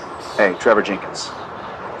 Hey, Trevor Jenkins.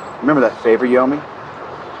 Remember that favor you owe me?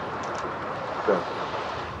 Good.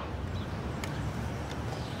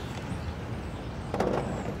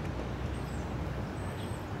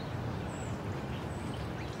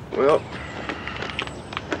 Well,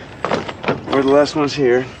 we're the last ones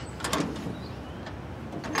here.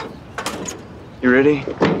 You ready?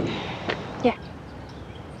 Yeah.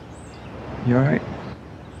 You all right?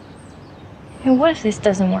 And what if this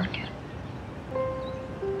doesn't work?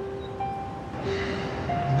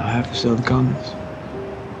 I'll have to sell the comments.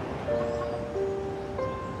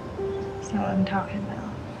 That's not what I'm talking about.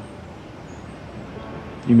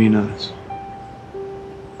 You mean us?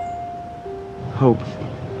 Hope,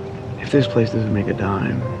 if this place doesn't make a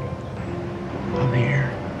dime, I'm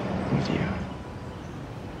here with you.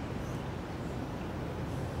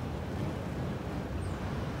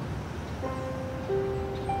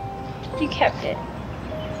 You kept it.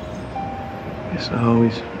 Yes, I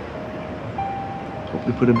always hope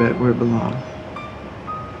to put it back where it belongs.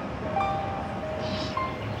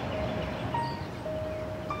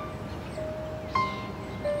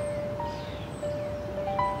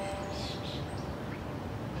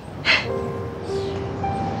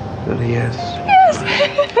 But yes. Yes.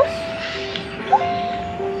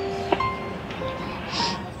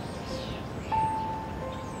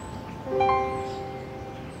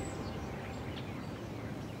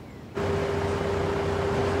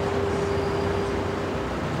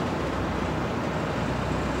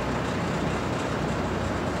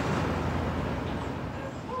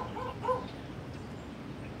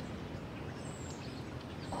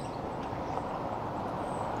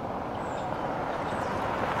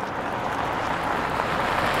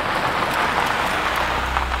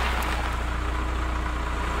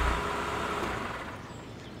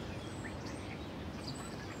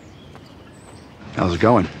 How's it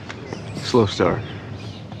going? Slow start.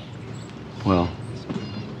 Well,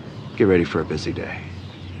 get ready for a busy day.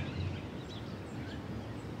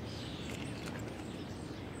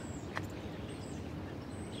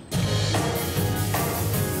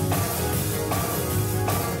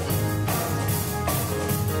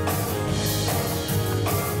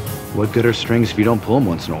 What good are strings if you don't pull them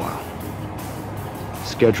once in a while?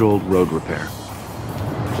 Scheduled road repair.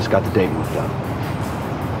 Just got the date moved up.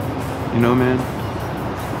 You know, man,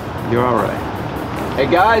 you're all right. Hey,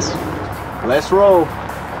 guys, let's roll.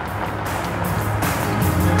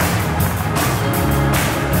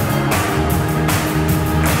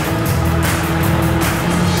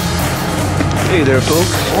 Hey there,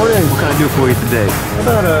 folks. Morning. What can I do for you today? How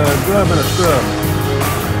about a grub and a scrub?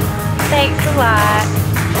 Thanks a lot.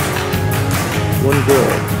 One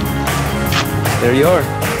girl. There you are.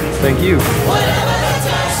 Thank you. Whatever the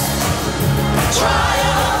test,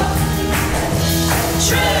 trial,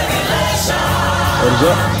 tribulation. What is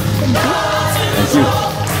up? Thank you.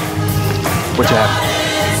 What you have?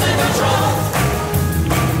 God's in control.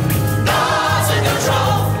 God's in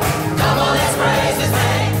control. Come on, let's praise His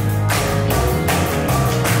name.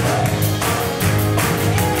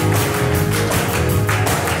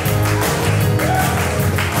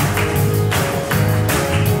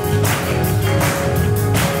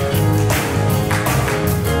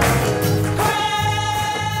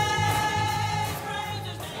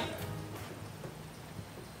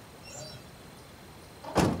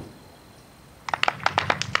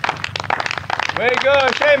 Way to go,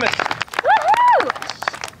 Seamus. Woohoo!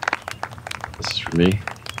 This is for me.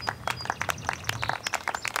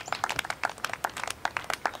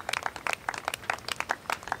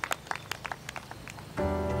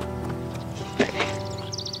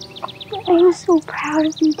 I'm so proud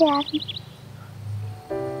of you, Daddy.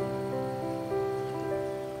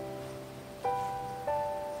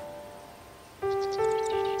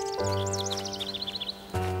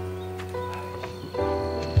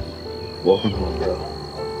 Welcome home, bro.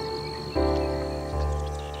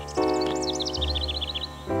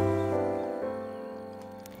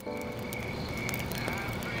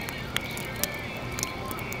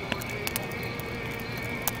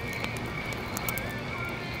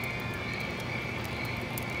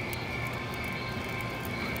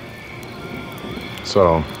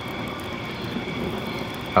 So,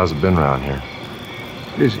 how's it been around here?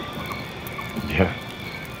 Busy. Yeah.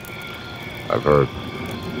 I've heard.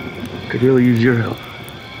 Could really use your help.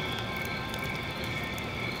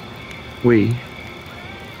 We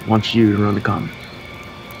want you to run the commons.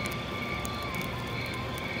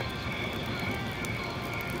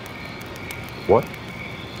 What?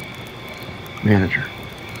 Manager.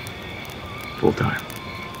 Full time.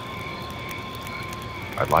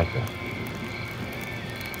 I'd like that.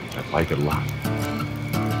 I'd like it a lot.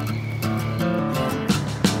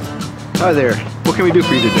 Hi there. What can we do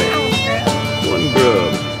for you today? One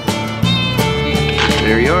grub.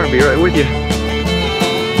 There you are. Be right with you.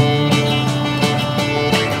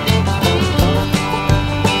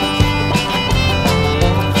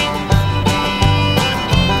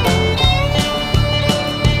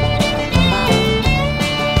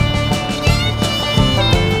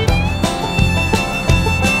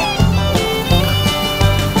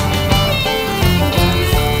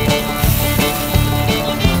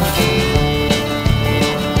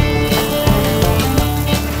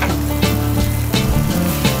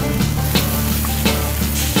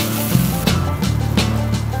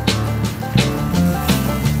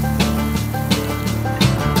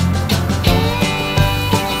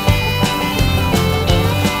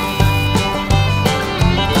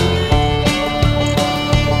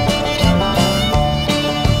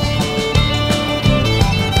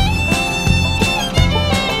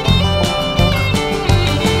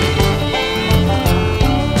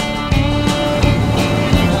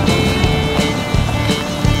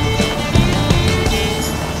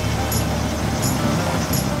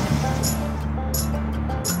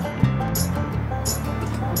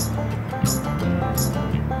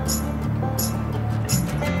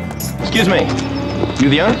 Excuse me. You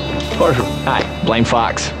the owner? Marshall. Hi, Blaine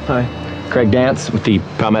Fox. Hi. Craig Dance with the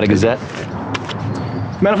Palmetto Gazette.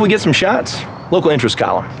 Mind if we get some shots? Local interest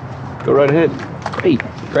column. Go right ahead. Hey,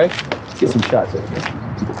 Craig, let's get some shots over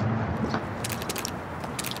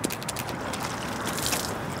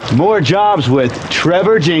here. More jobs with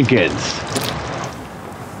Trevor Jenkins.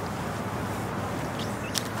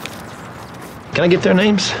 Can I get their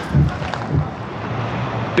names?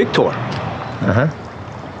 Victor. Uh-huh.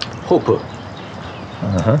 Hopu.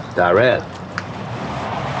 Uh-huh. Darred.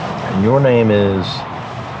 And your name is?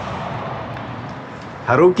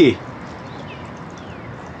 Haruki.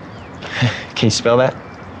 Can you spell that?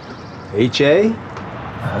 H-A-R-U-K-I.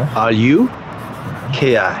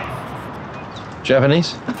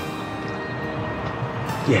 Japanese?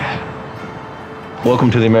 Yeah.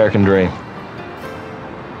 Welcome to the American dream.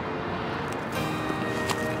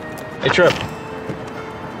 Hey, Trev.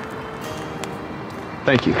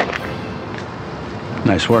 Thank you.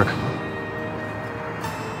 Nice work.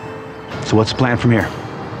 So what's the plan from here?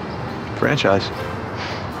 Franchise.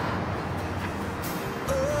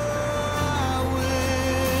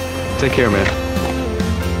 Take care, man.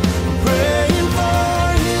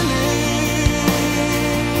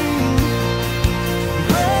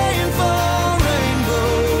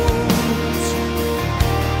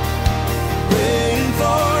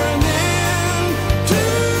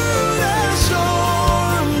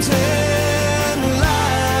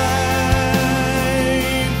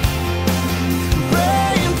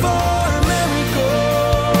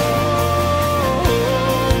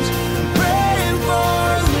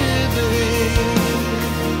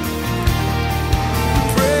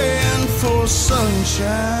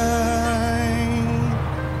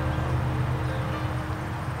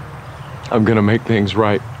 I'm gonna make things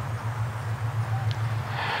right.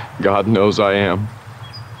 God knows I am.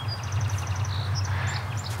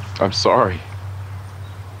 I'm sorry.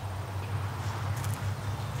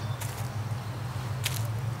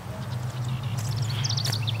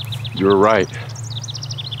 You're right.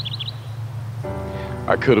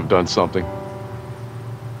 I could have done something.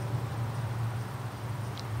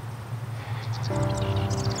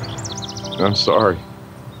 I'm sorry.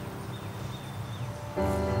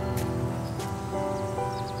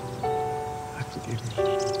 I forgive you.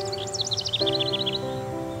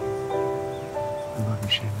 I love you,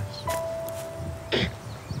 Seamus.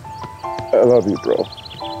 I love you, bro.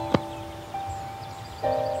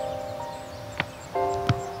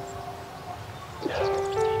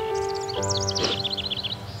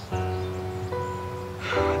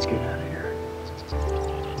 Let's get out of here.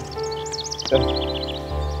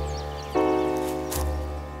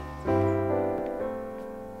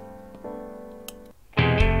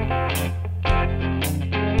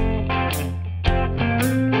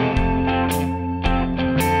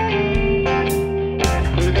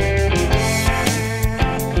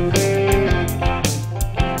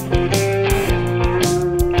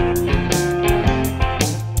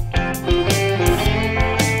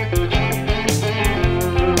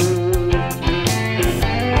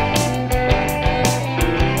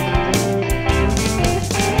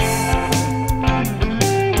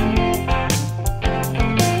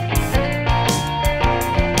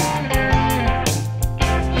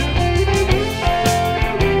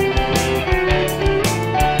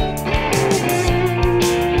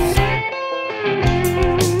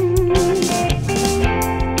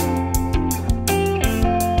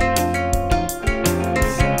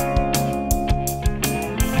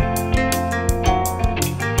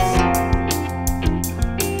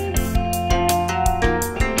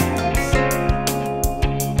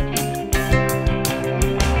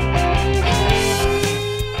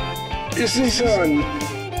 You see, son,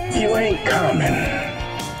 you ain't common.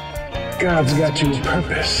 God's got you a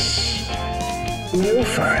purpose. You'll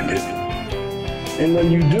find it. And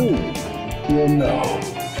when you do, you'll know.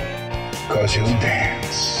 'Cause you'll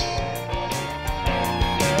dance.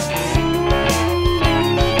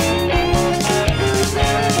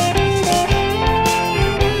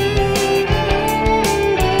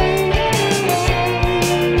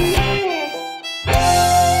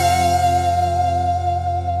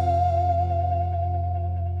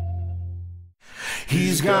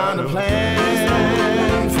 He's got a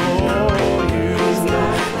plan for you.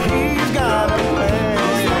 He's got a plan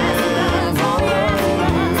for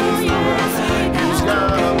you. He's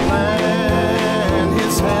got a plan.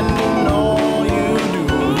 His hand in all you do.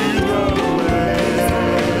 He's got a plan.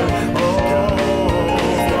 Oh,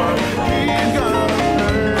 he's got a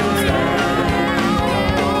plan.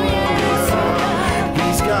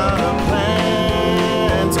 He's got a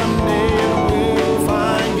plan. Someday we'll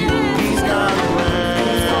find you. He's got a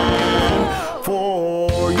plan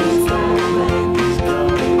for you.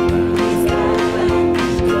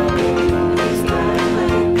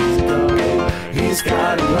 He's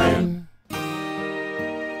got a plan.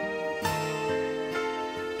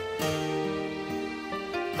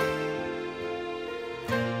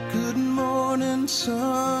 Good morning,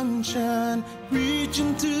 sunshine,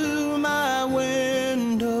 reaching through my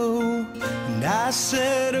window, and I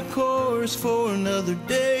set a course for another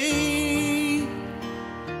day.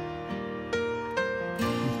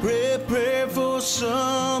 Pray a prayer for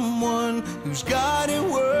someone who's got it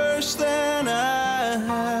worse than I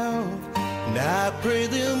have, and I pray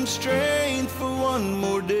them strength for one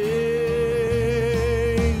more day.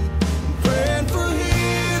 Praying for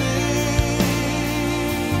healing,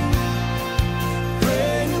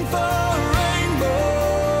 praying for a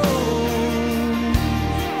rainbow,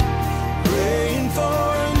 praying for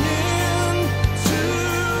an end to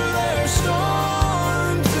their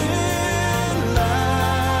storms in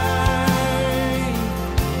life,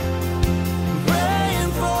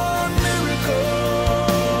 praying for miracles,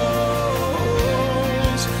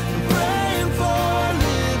 praying for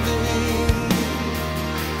living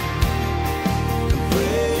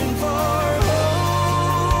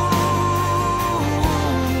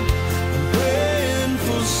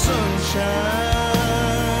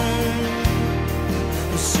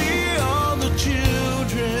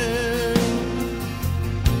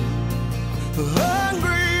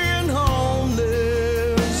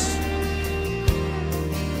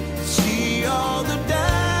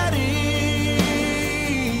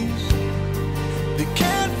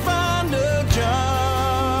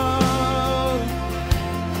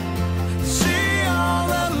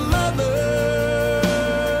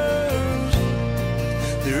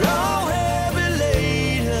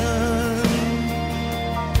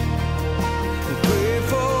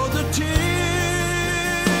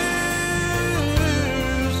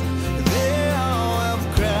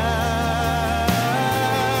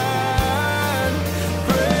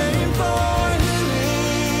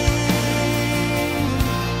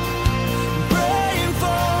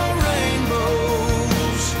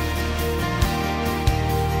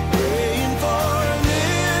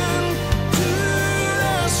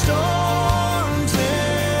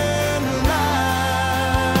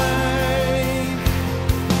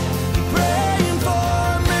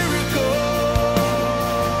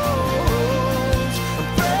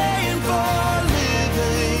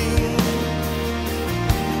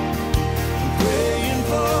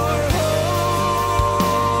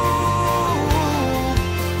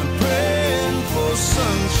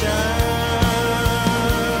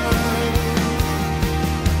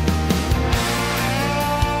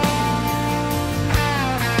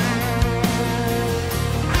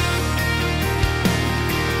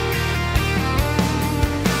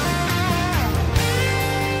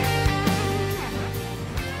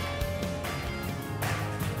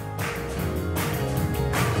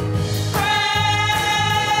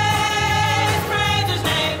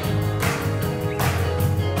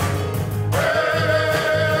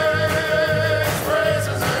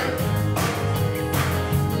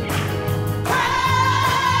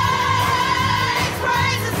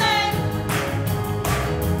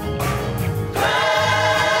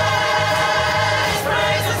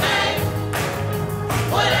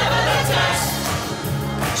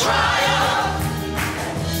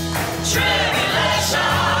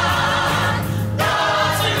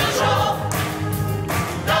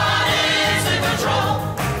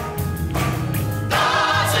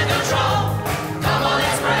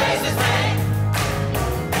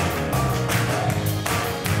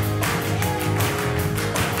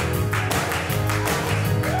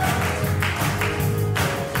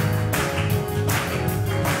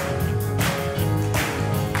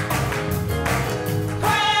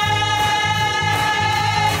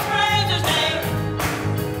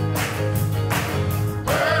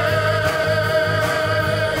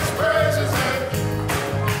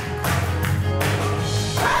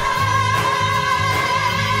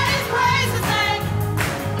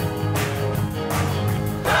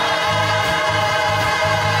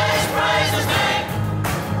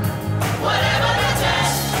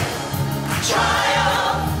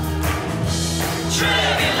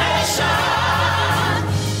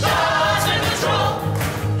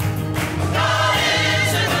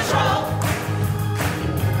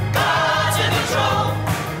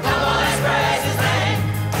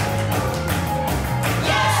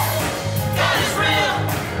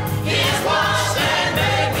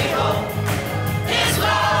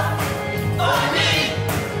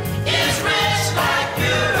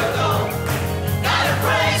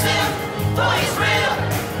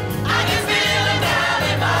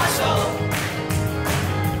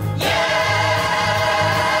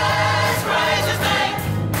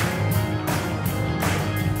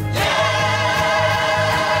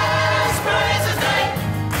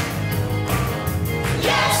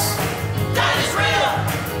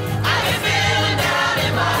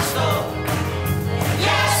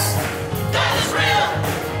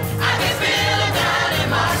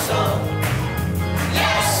some.